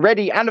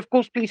already, and of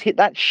course, please hit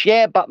that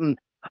share button.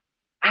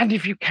 And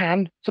if you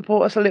can,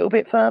 support us a little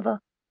bit further,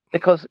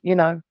 because, you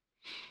know,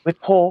 we're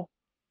poor,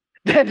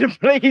 then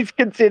please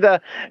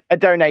consider a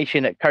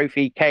donation at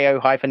Ko-fi,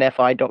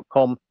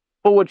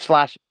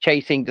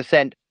 ko-fi.com/chasing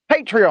descent,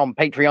 Patreon,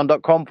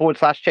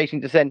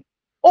 patreon.com/chasing descent,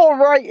 or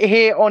right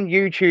here on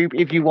YouTube,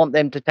 if you want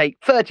them to take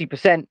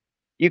 30%,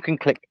 you can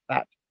click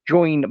that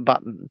join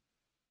button.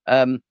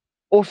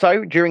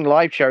 Also, during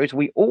live shows,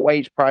 we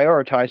always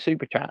prioritize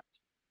super chats.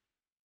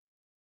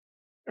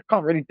 I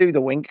can't really do the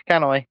wink,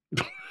 can I?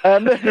 Are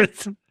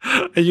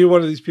you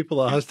one of these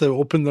people that has to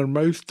open their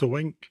mouth to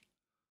wink?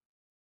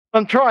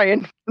 I'm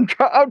trying.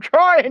 I'm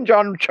trying,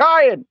 John. I'm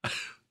trying.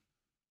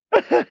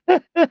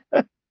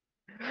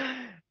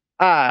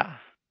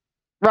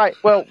 Right.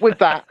 Well, with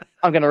that,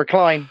 I'm going to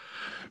recline.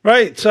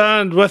 Right,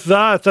 and with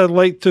that, I'd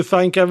like to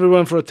thank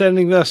everyone for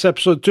attending this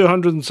episode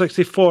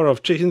 264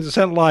 of Chasing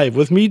Descent Live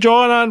with me,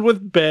 John, and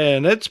with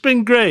Ben. It's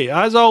been great,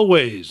 as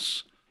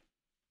always.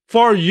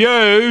 For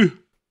you.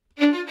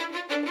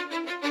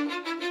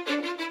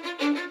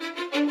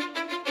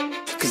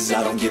 Cause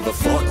I don't give a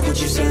fuck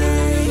what you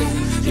say.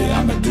 Yeah,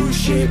 I'ma do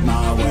shit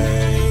my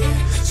way.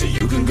 So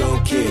you can go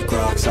kick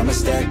rocks, I'ma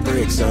stack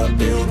bricks up,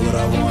 build what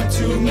I want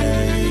to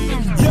make.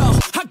 Yo,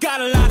 I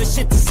got a lot of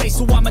shit to say,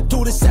 so I'ma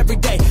do this every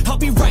day. I'll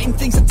be writing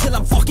things until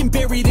I'm fucking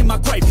buried in my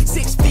grave.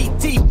 6 feet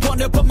deep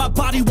under, but my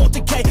body won't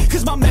decay.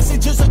 Cause my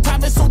messages are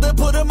timeless, so they'll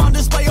put them on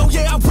display. Oh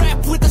yeah, I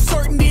rap with a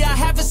certainty, I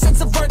have a sense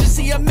of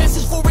urgency. A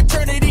message for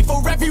eternity,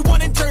 for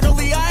everyone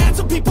internally. I had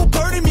some people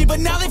burning me, but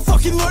now they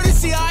fucking learn to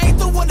see I ain't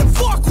the one to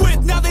fuck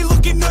with. Now they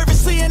looking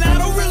nervously, and I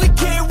don't really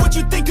care what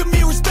you think of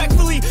me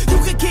respectfully. You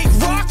can kick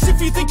rocks if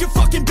you think you're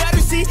fucking better,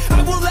 see.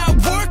 I will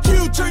outwork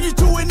you, turn you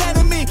to an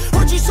enemy.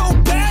 Hurt you so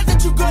bad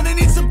that you're gonna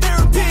need some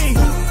therapy.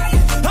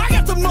 I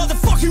got the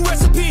motherfucking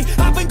recipe.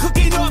 I've been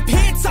cooking up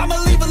hits, I'ma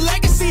leave a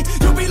legacy.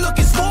 You'll be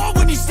looking small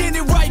when you're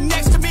standing right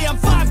next to me. I'm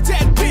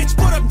 5'10", bitch,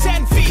 but I'm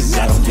 10 feet next to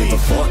me. I don't give a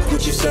fuck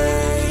what you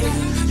say.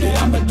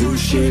 Yeah, I'ma do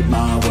shit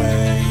my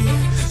way.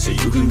 So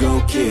you can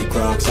go kick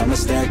rocks, I'ma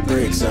stack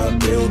bricks up,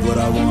 build what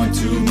I want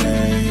to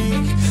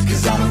make.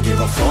 Cause I don't give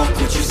a fuck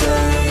what you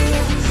say.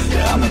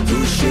 Yeah, I'ma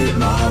do shit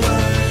my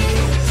way.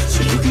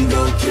 So you can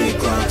go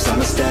kick rocks,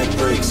 I'ma stack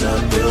bricks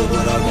up, build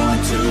what I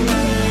want to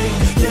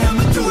make. Yeah,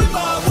 I'ma do it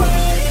my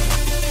way.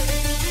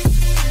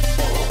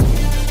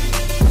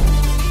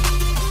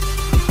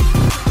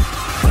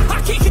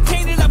 I can't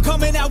contain it, I'm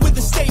coming out with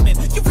a statement.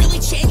 You really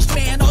changed,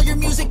 man, all your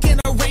music and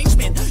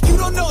arrangement. You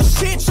don't know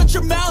shit, shut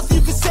your mouth,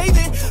 you can save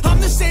it. I'm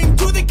the same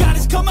dude that got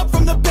his come up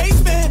from the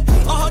basement.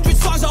 100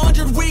 songs,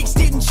 100 weeks,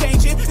 didn't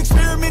change it.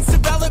 Experiment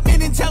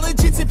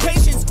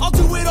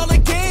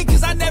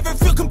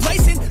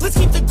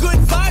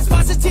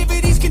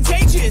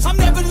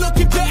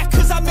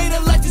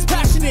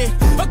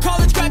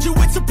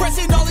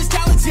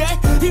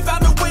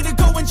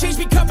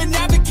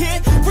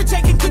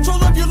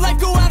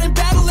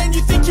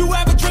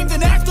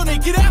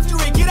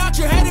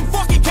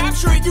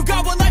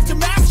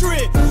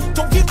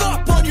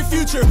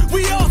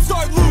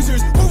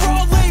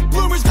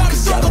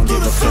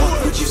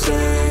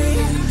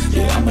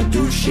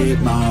shit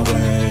my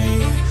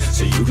way.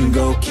 So you can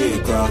go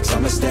kick rocks,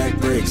 I'ma stack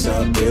bricks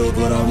up, build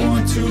what I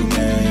want to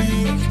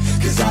make.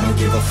 Cause I don't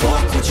give a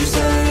fuck what you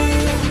say,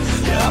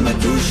 yeah, I'ma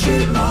do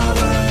shit my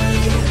way.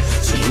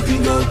 So you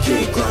can go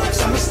kick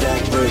rocks, I'ma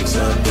stack bricks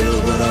up,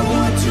 build what I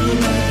want